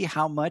you see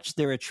how much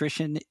their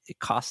attrition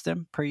cost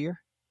them per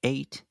year?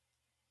 $8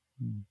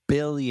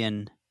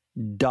 billion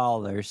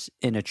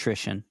in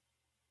attrition.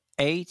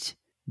 $8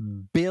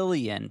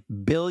 billion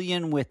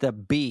with a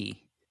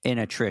B in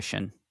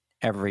attrition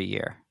every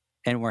year.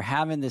 And we're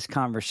having this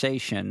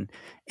conversation,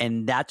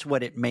 and that's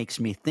what it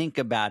makes me think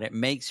about. It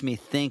makes me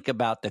think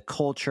about the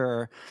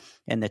culture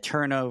and the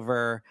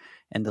turnover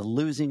and the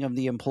losing of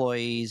the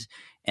employees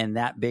and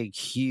that big,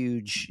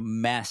 huge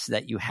mess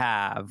that you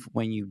have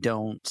when you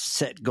don't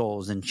set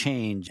goals and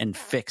change and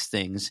fix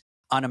things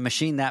on a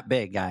machine that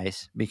big,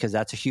 guys, because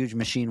that's a huge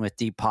machine with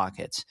deep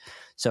pockets.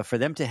 So for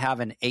them to have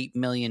an $8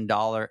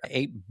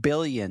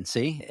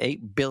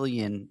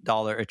 billion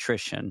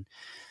attrition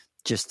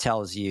just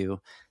tells you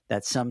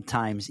that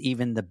sometimes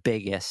even the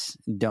biggest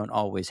don't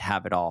always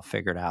have it all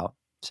figured out.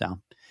 So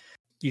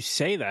you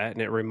say that,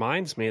 and it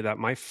reminds me that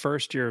my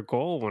first year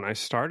goal when I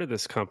started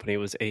this company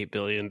was $8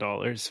 billion.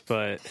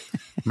 But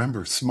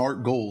remember,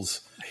 SMART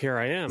goals. Here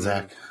I am,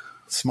 Zach. Man.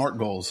 SMART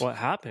goals. What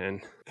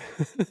happened?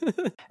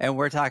 And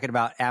we're talking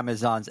about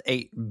Amazon's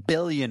 8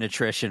 billion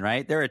attrition,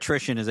 right? Their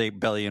attrition is 8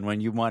 billion when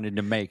you wanted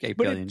to make 8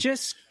 billion. But it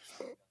just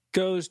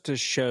goes to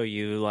show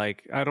you,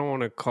 like, I don't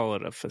want to call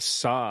it a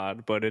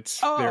facade, but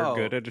they're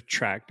good at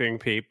attracting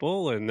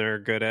people and they're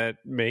good at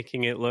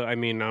making it look, I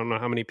don't know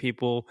how many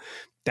people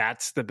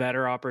that's the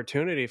better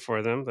opportunity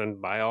for them,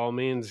 then by all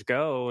means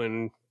go,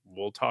 and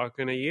we'll talk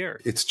in a year.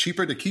 It's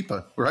cheaper to keep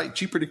her, right?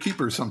 Cheaper to keep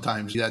her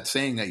sometimes, that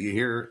saying that you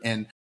hear.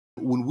 And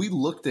when we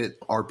looked at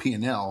our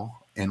P&L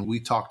and we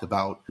talked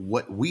about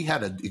what we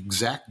had an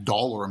exact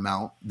dollar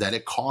amount that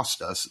it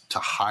cost us to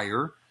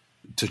hire,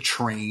 to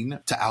train,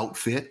 to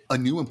outfit a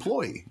new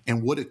employee,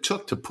 and what it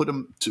took to put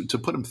them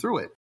through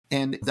it.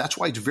 And that's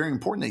why it's very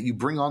important that you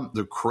bring on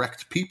the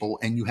correct people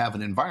and you have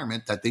an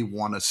environment that they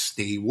want to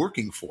stay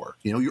working for.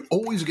 You're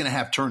always going to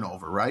have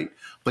turnover, right?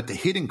 But the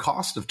hidden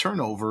cost of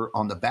turnover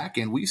on the back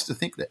end, we used to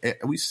say,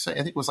 I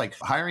think it was like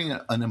hiring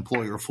an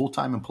employee or a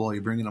full-time employee,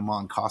 bringing them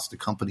on cost the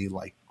company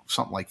like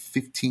something like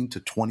 $15,000 to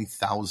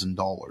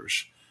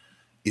 $20,000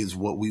 is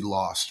what we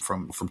lost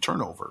from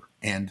turnover.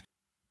 And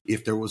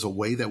if there was a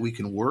way that we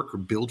can work or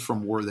build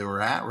from where they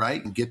were at,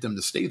 right, and get them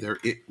to stay there,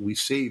 we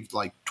saved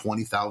like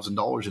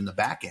 $20,000 in the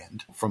back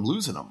end from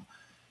losing them.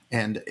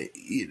 And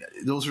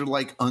those are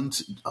like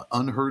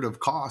unheard of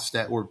costs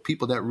that were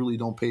people that really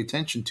don't pay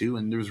attention to.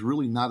 And there's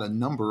really not a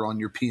number on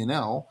your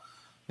P&L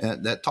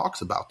that talks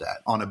about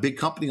that. On a big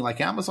company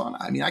like Amazon,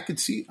 I could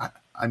see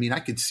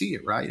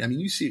it, right?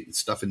 You see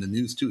stuff in the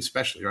news too,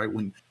 especially, right?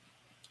 When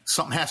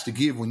something has to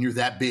give when you're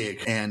that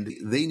big, and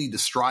they need to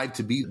strive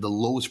to be the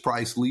lowest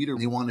price leader.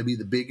 They want to be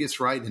the biggest,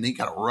 right? And they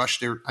got to rush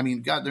their,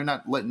 they're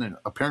not letting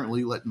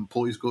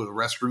employees go to the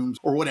restrooms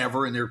or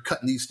whatever. And they're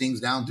cutting these things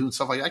down, doing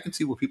stuff like that. I can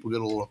see where people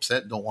get a little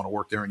upset, don't want to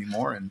work there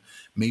anymore. And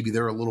maybe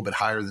they're a little bit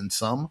higher than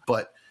some,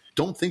 but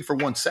don't think for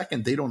 1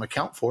 second they don't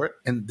account for it.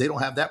 And they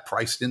don't have that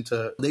priced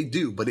into, they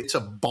do, but it's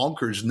a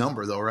bonkers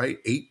number though,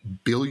 right? $8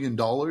 billion.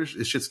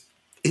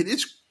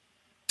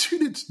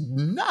 It's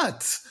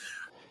nuts.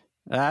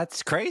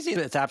 That's crazy.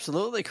 It's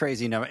absolutely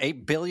crazy number.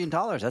 $8 billion.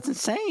 That's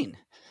insane.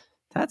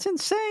 That's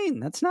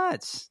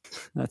nuts.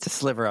 That's a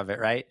sliver of it,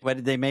 right? What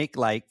did they make?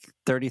 Like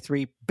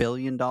 $33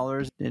 billion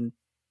in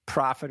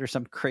profit or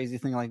some crazy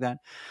thing like that.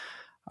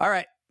 All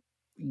right,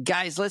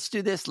 guys, let's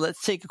do this.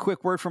 Let's take a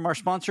quick word from our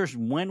sponsors.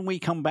 When we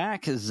come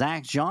back,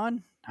 Zach,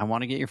 John, I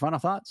want to get your final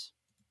thoughts.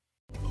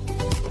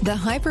 The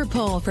Hyper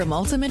Pole from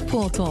Ultimate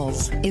Pool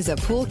Tools is a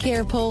pool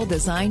care pole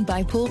designed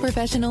by pool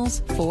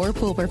professionals for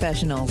pool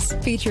professionals,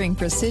 featuring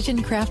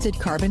precision-crafted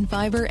carbon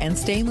fiber and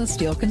stainless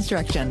steel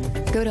construction.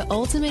 Go to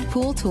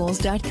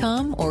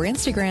ultimatepooltools.com or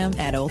Instagram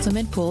at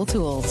Ultimate Pool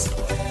Tools.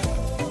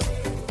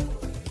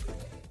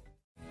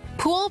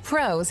 Pool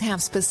pros have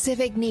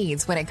specific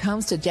needs when it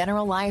comes to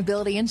general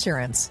liability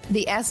insurance.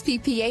 The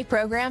SPPA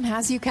program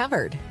has you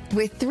covered.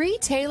 With 3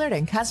 tailored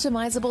and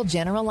customizable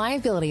general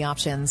liability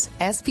options,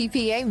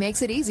 SPPA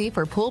makes it easy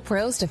for pool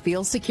pros to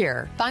feel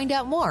secure. Find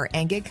out more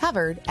and get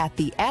covered at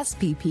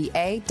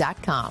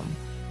thesppa.com.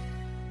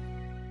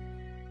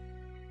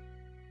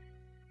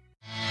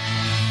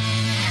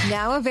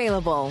 Now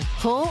available,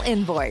 Pool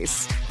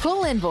Invoice.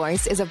 Pool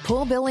Invoice is a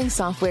pool billing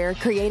software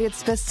created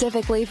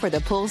specifically for the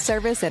pool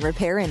service and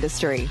repair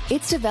industry.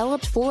 It's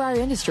developed for our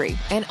industry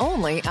and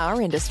only our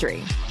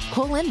industry.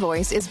 Pool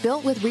Invoice is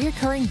built with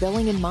recurring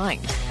billing in mind.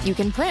 You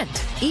can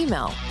print,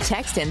 email,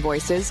 text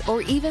invoices,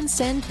 or even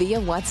send via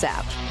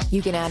WhatsApp.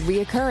 You can add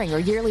recurring or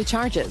yearly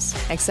charges,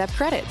 accept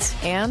credits,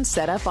 and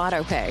set up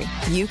autopay.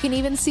 You can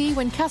even see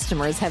when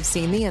customers have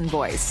seen the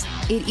invoice.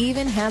 It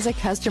even has a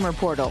customer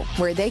portal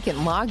where they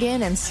can log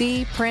in and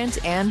see, print,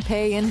 and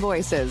pay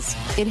invoices.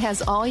 It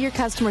has all your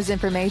customers'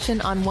 information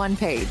on one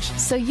page,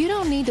 so you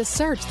don't need to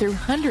search through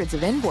hundreds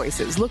of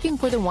invoices looking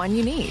for the one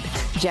you need.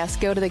 Just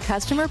go to the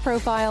customer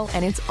profile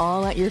and it's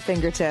all at your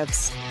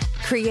fingertips.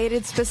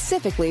 Created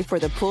specifically for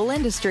the pool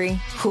industry,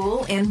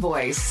 Pool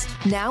Invoice.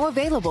 Now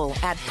available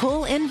at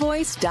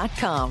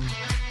poolinvoice.com.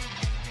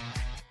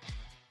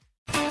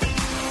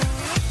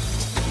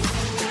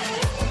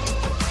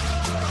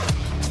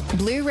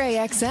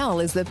 Blu-ray XL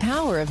is the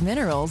power of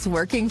minerals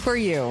working for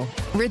you.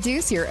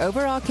 Reduce your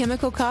overall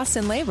chemical costs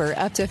and labor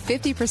up to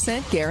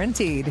 50%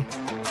 guaranteed.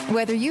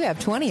 Whether you have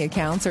 20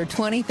 accounts or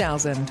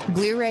 20,000,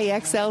 Blu-ray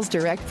XL's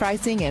direct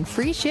pricing and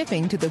free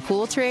shipping to the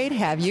pool trade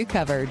have you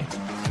covered.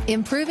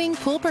 Improving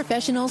pool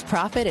professionals'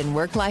 profit and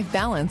work-life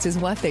balance is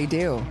what they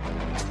do.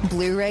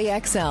 Blu-ray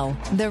XL,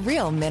 the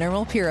real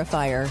mineral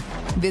purifier.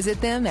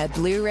 Visit them at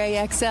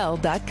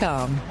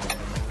BluRayXL.com.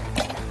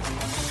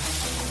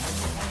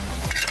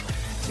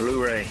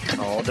 Blu-ray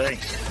all day.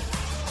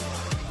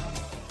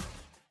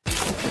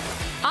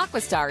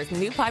 Aquastar's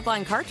new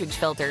pipeline cartridge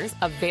filters,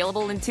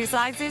 available in 2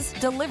 sizes,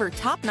 deliver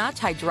top-notch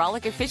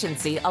hydraulic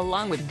efficiency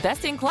along with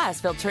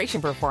best-in-class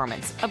filtration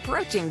performance,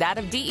 approaching that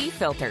of DE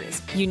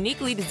filters.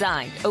 Uniquely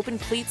designed, open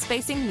pleat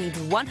spacing means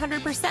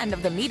 100%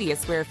 of the media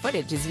square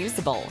footage is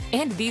usable.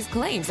 And these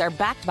claims are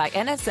backed by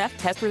NSF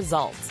test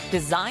results.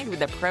 Designed with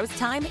the pro's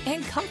time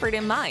and comfort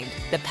in mind,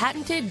 the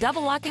patented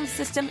double locking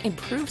system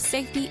improves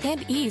safety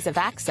and ease of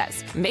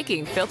access,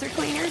 making filter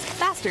cleaners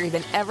faster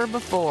than ever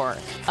before.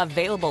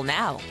 Available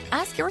now.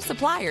 Ask your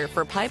supplier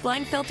for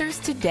pipeline filters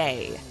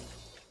today.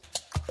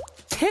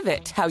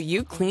 Pivot how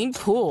you clean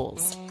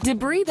pools.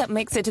 Debris that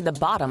makes it to the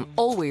bottom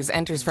always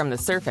enters from the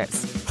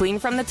surface. Clean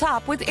from the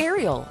top with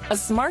Ariel, a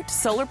smart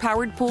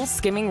solar-powered pool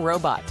skimming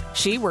robot.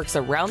 She works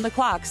around the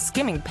clock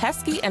skimming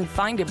pesky and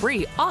fine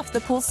debris off the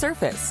pool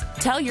surface.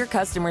 Tell your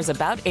customers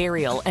about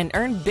Ariel and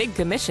earn big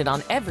commission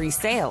on every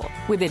sale.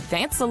 With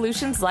advanced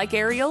solutions like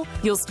Ariel,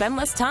 you'll spend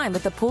less time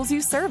at the pools you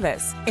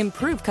service,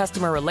 improve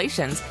customer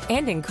relations,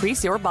 and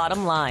increase your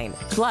bottom line.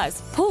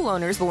 Plus, pool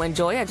owners will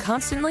enjoy a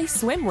constantly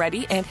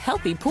swim-ready and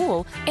healthy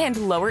pool and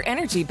lower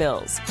energy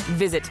bills.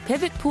 Visit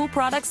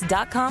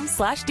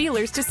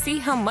pivotpoolproducts.com/dealers to see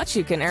how much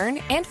you can earn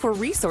and for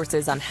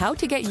resources on how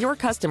to get your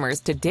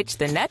customers to ditch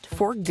the net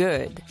for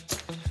good.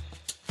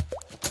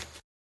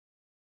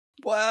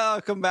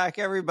 Welcome back,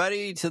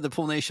 everybody, to the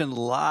Pool Nation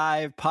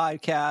Live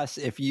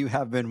podcast. If you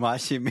have been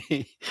watching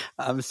me,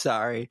 I'm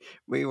sorry.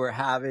 We were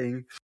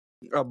having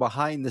a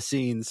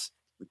behind-the-scenes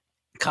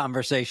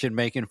conversation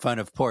making fun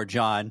of poor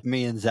John,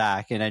 me and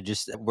Zach, and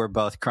we're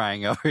both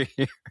crying over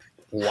here.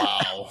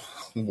 Wow.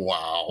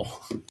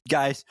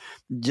 Guys,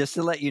 just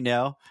to let you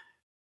know,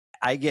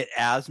 I get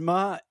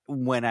asthma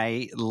when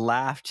I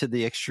laugh to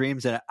the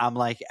extremes, and I'm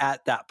like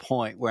at that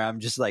point where I'm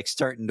just like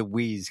starting to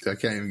wheeze. I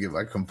can't even get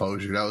my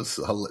composure.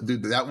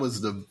 That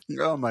was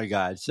Oh my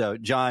God. So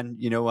John,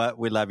 you know what?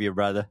 We love you,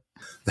 brother.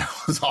 That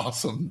was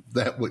awesome.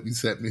 What you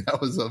sent me,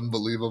 that was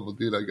unbelievable,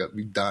 dude. I got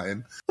me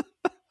dying.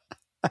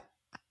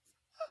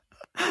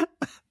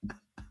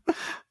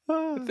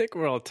 I think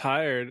we're all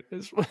tired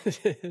is what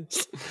it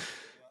is.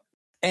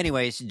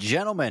 Anyways,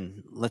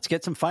 gentlemen, let's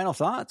get some final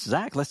thoughts.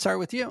 Zach, let's start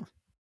with you.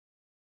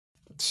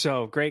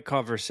 So great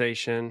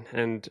conversation.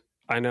 And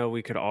I know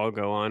we could all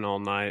go on all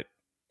night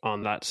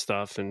on that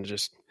stuff and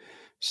just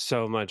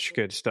so much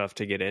good stuff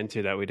to get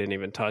into that we didn't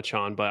even touch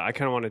on. But I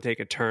kind of want to take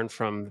a turn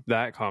from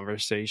that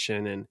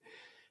conversation. And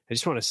I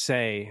just want to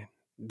say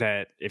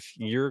that if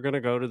you're going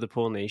to go to the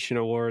Pool Nation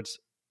Awards,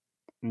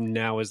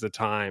 now is the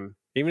time.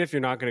 Even if you're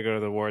not going to go to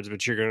the awards,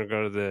 but you're going to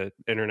go to the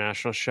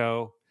international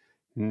show,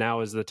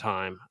 now is the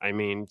time. I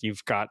mean,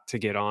 you've got to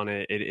get on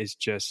it. It is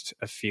just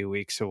a few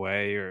weeks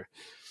away, or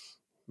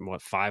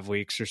 5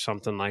 weeks or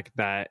something like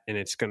that. And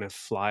it's going to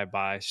fly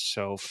by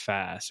so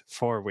fast.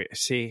 4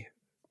 weeks. See,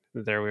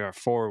 there we are,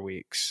 4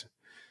 weeks.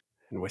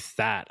 And with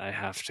that, I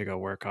have to go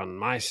work on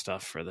my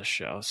stuff for the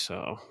show.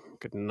 So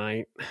good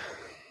night.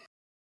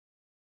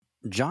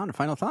 John,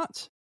 final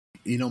thoughts.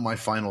 My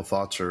final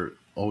thoughts are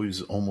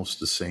always almost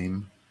the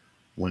same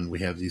when we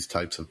have these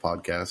types of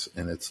podcasts.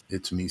 And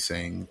it's me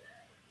saying,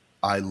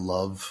 I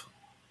love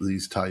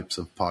these types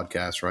of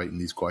podcasts, right? And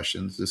these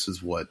questions. This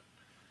is what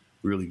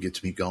really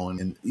gets me going.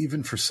 And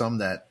even for some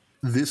that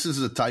this is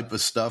the type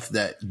of stuff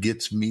that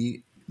gets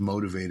me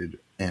motivated.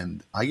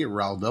 And I get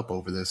riled up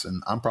over this,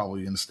 and I'm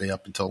probably going to stay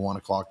up until 1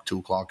 o'clock, 2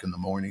 o'clock in the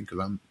morning because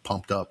I'm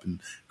pumped up, and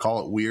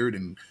call it weird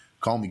and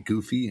call me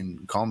goofy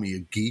and call me a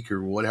geek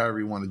or whatever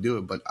you want to do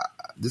it. But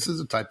this is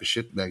the type of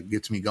shit that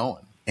gets me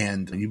going.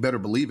 And you better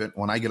believe it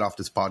when I get off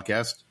this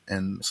podcast.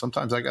 And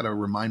sometimes I got to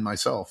remind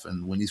myself.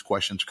 And when these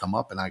questions come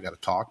up and I got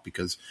to talk,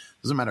 because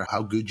it doesn't matter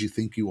how good you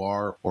think you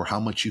are or how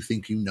much you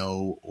think you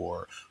know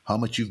or how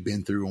much you've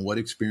been through and what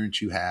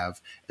experience you have.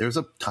 There's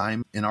a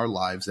time in our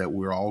lives that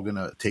we're all going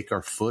to take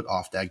our foot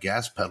off that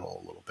gas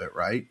pedal a little bit,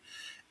 right?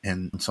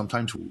 And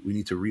sometimes we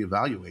need to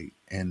reevaluate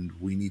and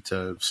we need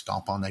to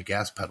stomp on that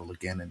gas pedal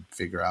again and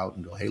figure out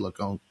and go, hey, look,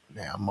 I'm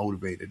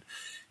motivated.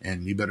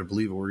 And you better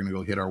believe it. We're going to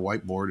go hit our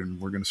whiteboard and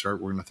we're going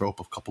to throw up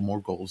a couple more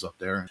goals up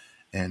there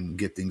and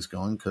get things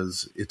going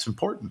because it's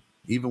important.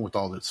 Even with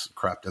all this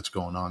crap that's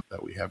going on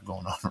that we have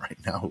going on right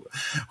now,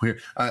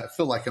 I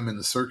feel like I'm in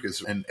the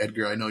circus. And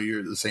Edgar, I know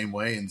you're the same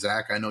way. And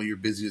Zach, I know you're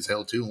busy as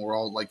hell too. And we're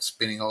all like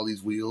spinning all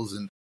these wheels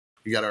and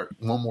we got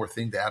one more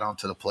thing to add on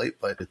to the plate,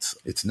 but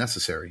it's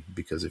necessary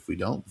because if we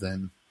don't,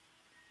 then.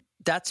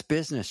 That's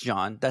business,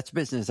 John. That's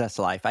business. That's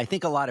life. I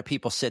think a lot of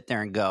people sit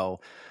there and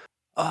go,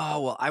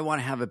 oh, well, I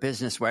want to have a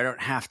business where I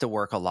don't have to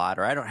work a lot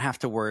or I don't have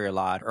to worry a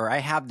lot, or I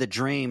have the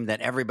dream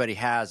that everybody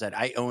has that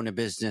I own a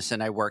business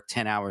and I work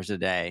 10 hours a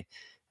day.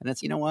 And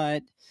it's, you know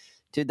what,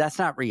 dude, that's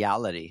not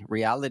reality.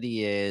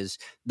 Reality is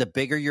the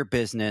bigger your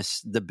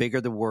business, the bigger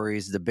the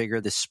worries, the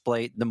bigger the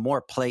plate, the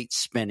more plates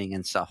spinning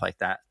and stuff like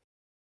that.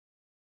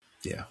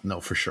 Yeah, no,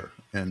 for sure.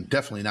 And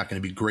definitely not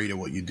going to be great at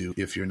what you do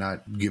if you're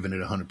not giving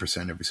it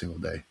 100% every single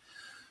day.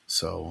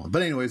 So,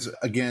 but anyways,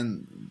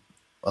 again,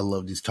 I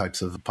love these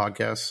types of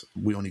podcasts.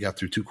 We only got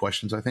through 2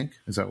 questions, I think.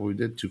 Is that what we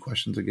did? 2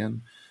 questions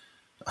again?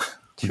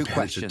 2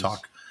 questions.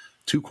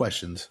 2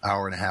 questions,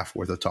 hour and a half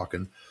worth of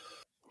talking.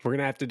 We're going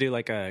to have to do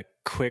like a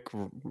quick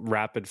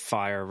rapid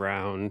fire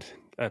round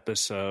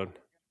episode.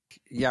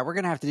 Yeah, we're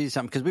going to have to do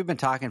something because we've been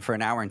talking for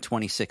an hour and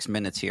 26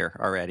 minutes here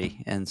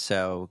already. And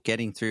so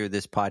getting through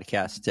this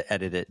podcast to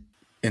edit it.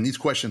 And these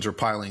questions are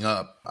piling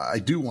up. I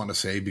do want to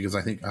say, because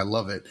I think I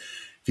love it,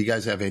 if you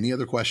guys have any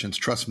other questions,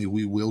 trust me,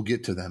 we will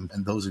get to them.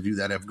 And those of you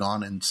that have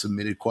gone and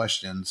submitted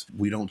questions,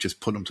 we don't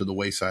just put them to the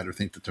wayside or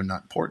think that they're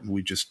not important.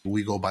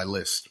 We go by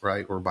list,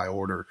 right? Or by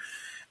order.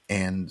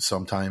 And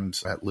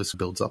sometimes that list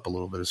builds up a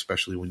little bit,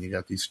 especially when you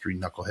got these 3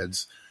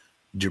 knuckleheads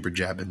jibber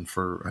jabbing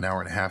for an hour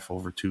and a half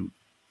over two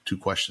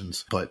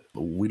questions. But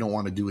we don't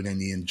want to do it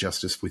any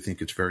injustice. We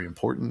think it's very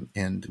important,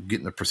 and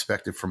getting the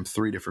perspective from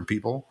 3 different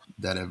people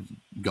that have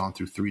gone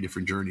through 3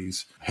 different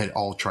journeys,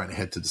 all trying to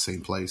head to the same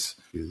place,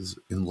 is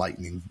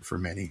enlightening for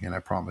many. And I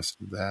promise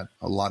that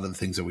a lot of the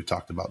things that we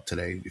talked about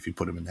today, if you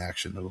put them into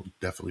action, it'll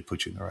definitely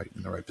put you in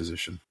the right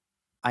position.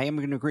 I am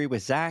going to agree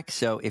with Zach.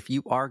 So if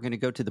you are going to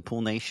go to the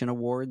Pool Nation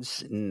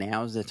Awards,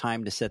 now's the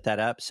time to set that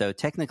up. So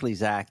technically,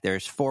 Zach,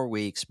 there's 4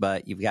 weeks,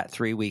 but you've got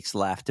 3 weeks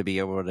left to be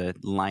able to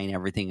line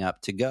everything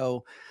up to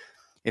go.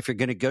 If you're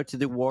going to go to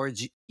the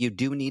awards, you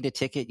do need a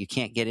ticket. You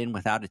can't get in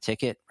without a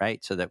ticket,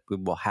 right? So that we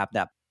will have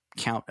that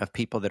count of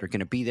people that are going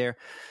to be there.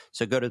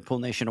 So go to the Pool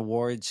Nation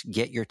Awards,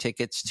 get your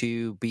tickets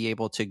to be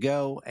able to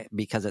go,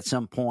 because at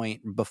some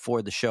point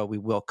before the show, we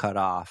will cut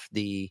off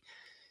the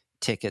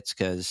tickets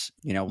because,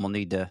 we'll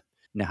need to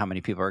know how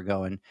many people are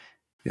going.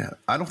 Yeah.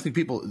 I don't think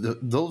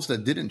those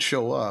that didn't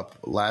show up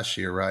last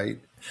year, right?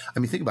 I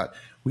mean, think about it.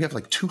 We have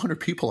like 200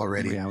 people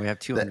already. Yeah, we have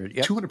 200.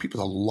 Yep. 200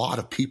 people is a lot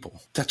of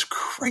people. That's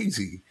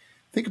crazy.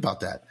 Think about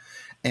that.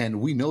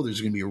 And we know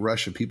there's going to be a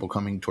rush of people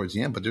coming towards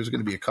the end, but there's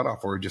going to be a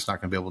cutoff where we're just not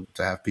going to be able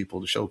to have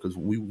people to show because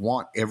we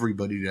want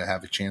everybody to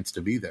have a chance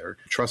to be there.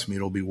 Trust me,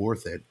 it'll be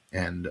worth it.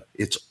 And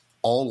it's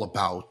all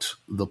about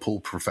the pool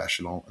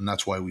professional. And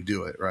that's why we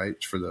do it, right?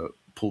 It's for the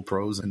pool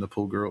pros and the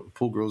pool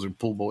girls and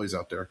pool boys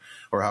out there,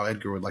 or how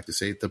Edgar would like to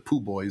say it, the pool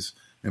boys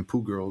and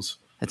pool girls.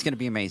 It's going to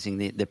be amazing,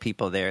 the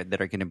people there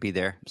that are going to be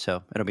there.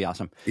 So it'll be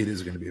awesome. It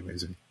is going to be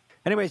amazing.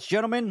 Anyways,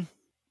 gentlemen,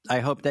 I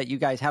hope that you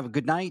guys have a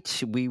good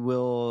night. We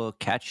will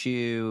catch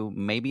you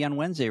maybe on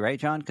Wednesday, right,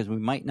 John? Because we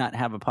might not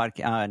have a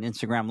podcast, an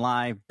Instagram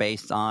Live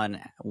based on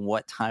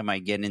what time I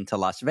get into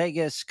Las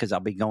Vegas, because I'll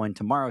be going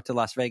tomorrow to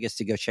Las Vegas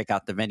to go check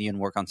out the venue and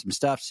work on some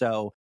stuff.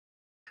 So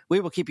we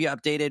will keep you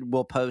updated.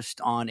 We'll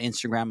post on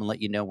Instagram and let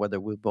you know whether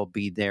we will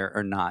be there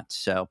or not.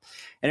 So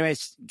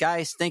anyways,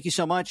 guys, thank you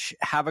so much.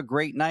 Have a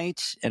great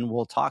night, and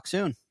we'll talk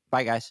soon.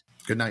 Bye, guys.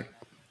 Good night.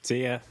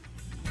 See ya.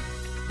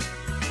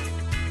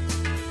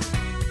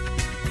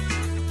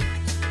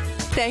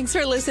 Thanks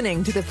for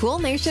listening to the Pool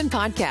Nation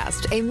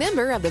podcast, a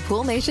member of the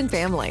Pool Nation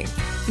family.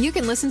 You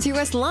can listen to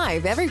us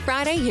live every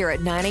Friday here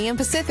at 9 a.m.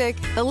 Pacific,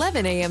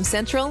 11 a.m.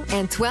 Central,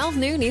 and 12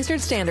 noon Eastern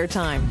Standard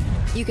Time.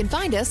 You can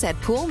find us at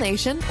Pool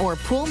Nation or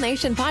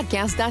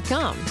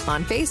PoolNationPodcast.com,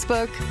 on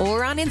Facebook,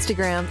 or on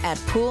Instagram at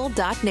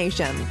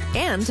pool.nation.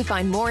 And to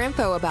find more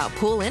info about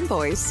Pool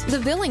Invoice, the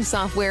billing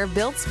software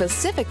built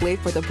specifically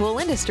for the pool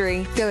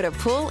industry, go to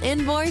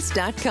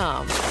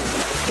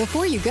PoolInvoice.com.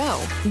 Before you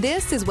go,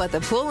 this is what the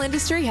pool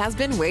industry has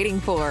been waiting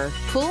for.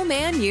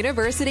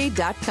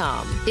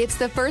 PoolmanUniversity.com. It's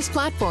the first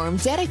platform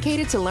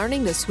dedicated to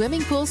learning the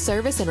swimming pool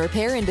service and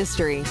repair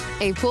industry.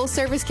 A pool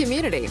service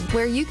community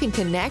where you can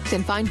connect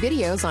and find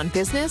videos on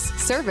business,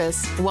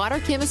 service, water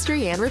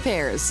chemistry, and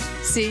repairs.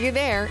 See you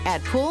there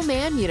at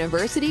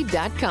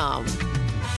PoolmanUniversity.com.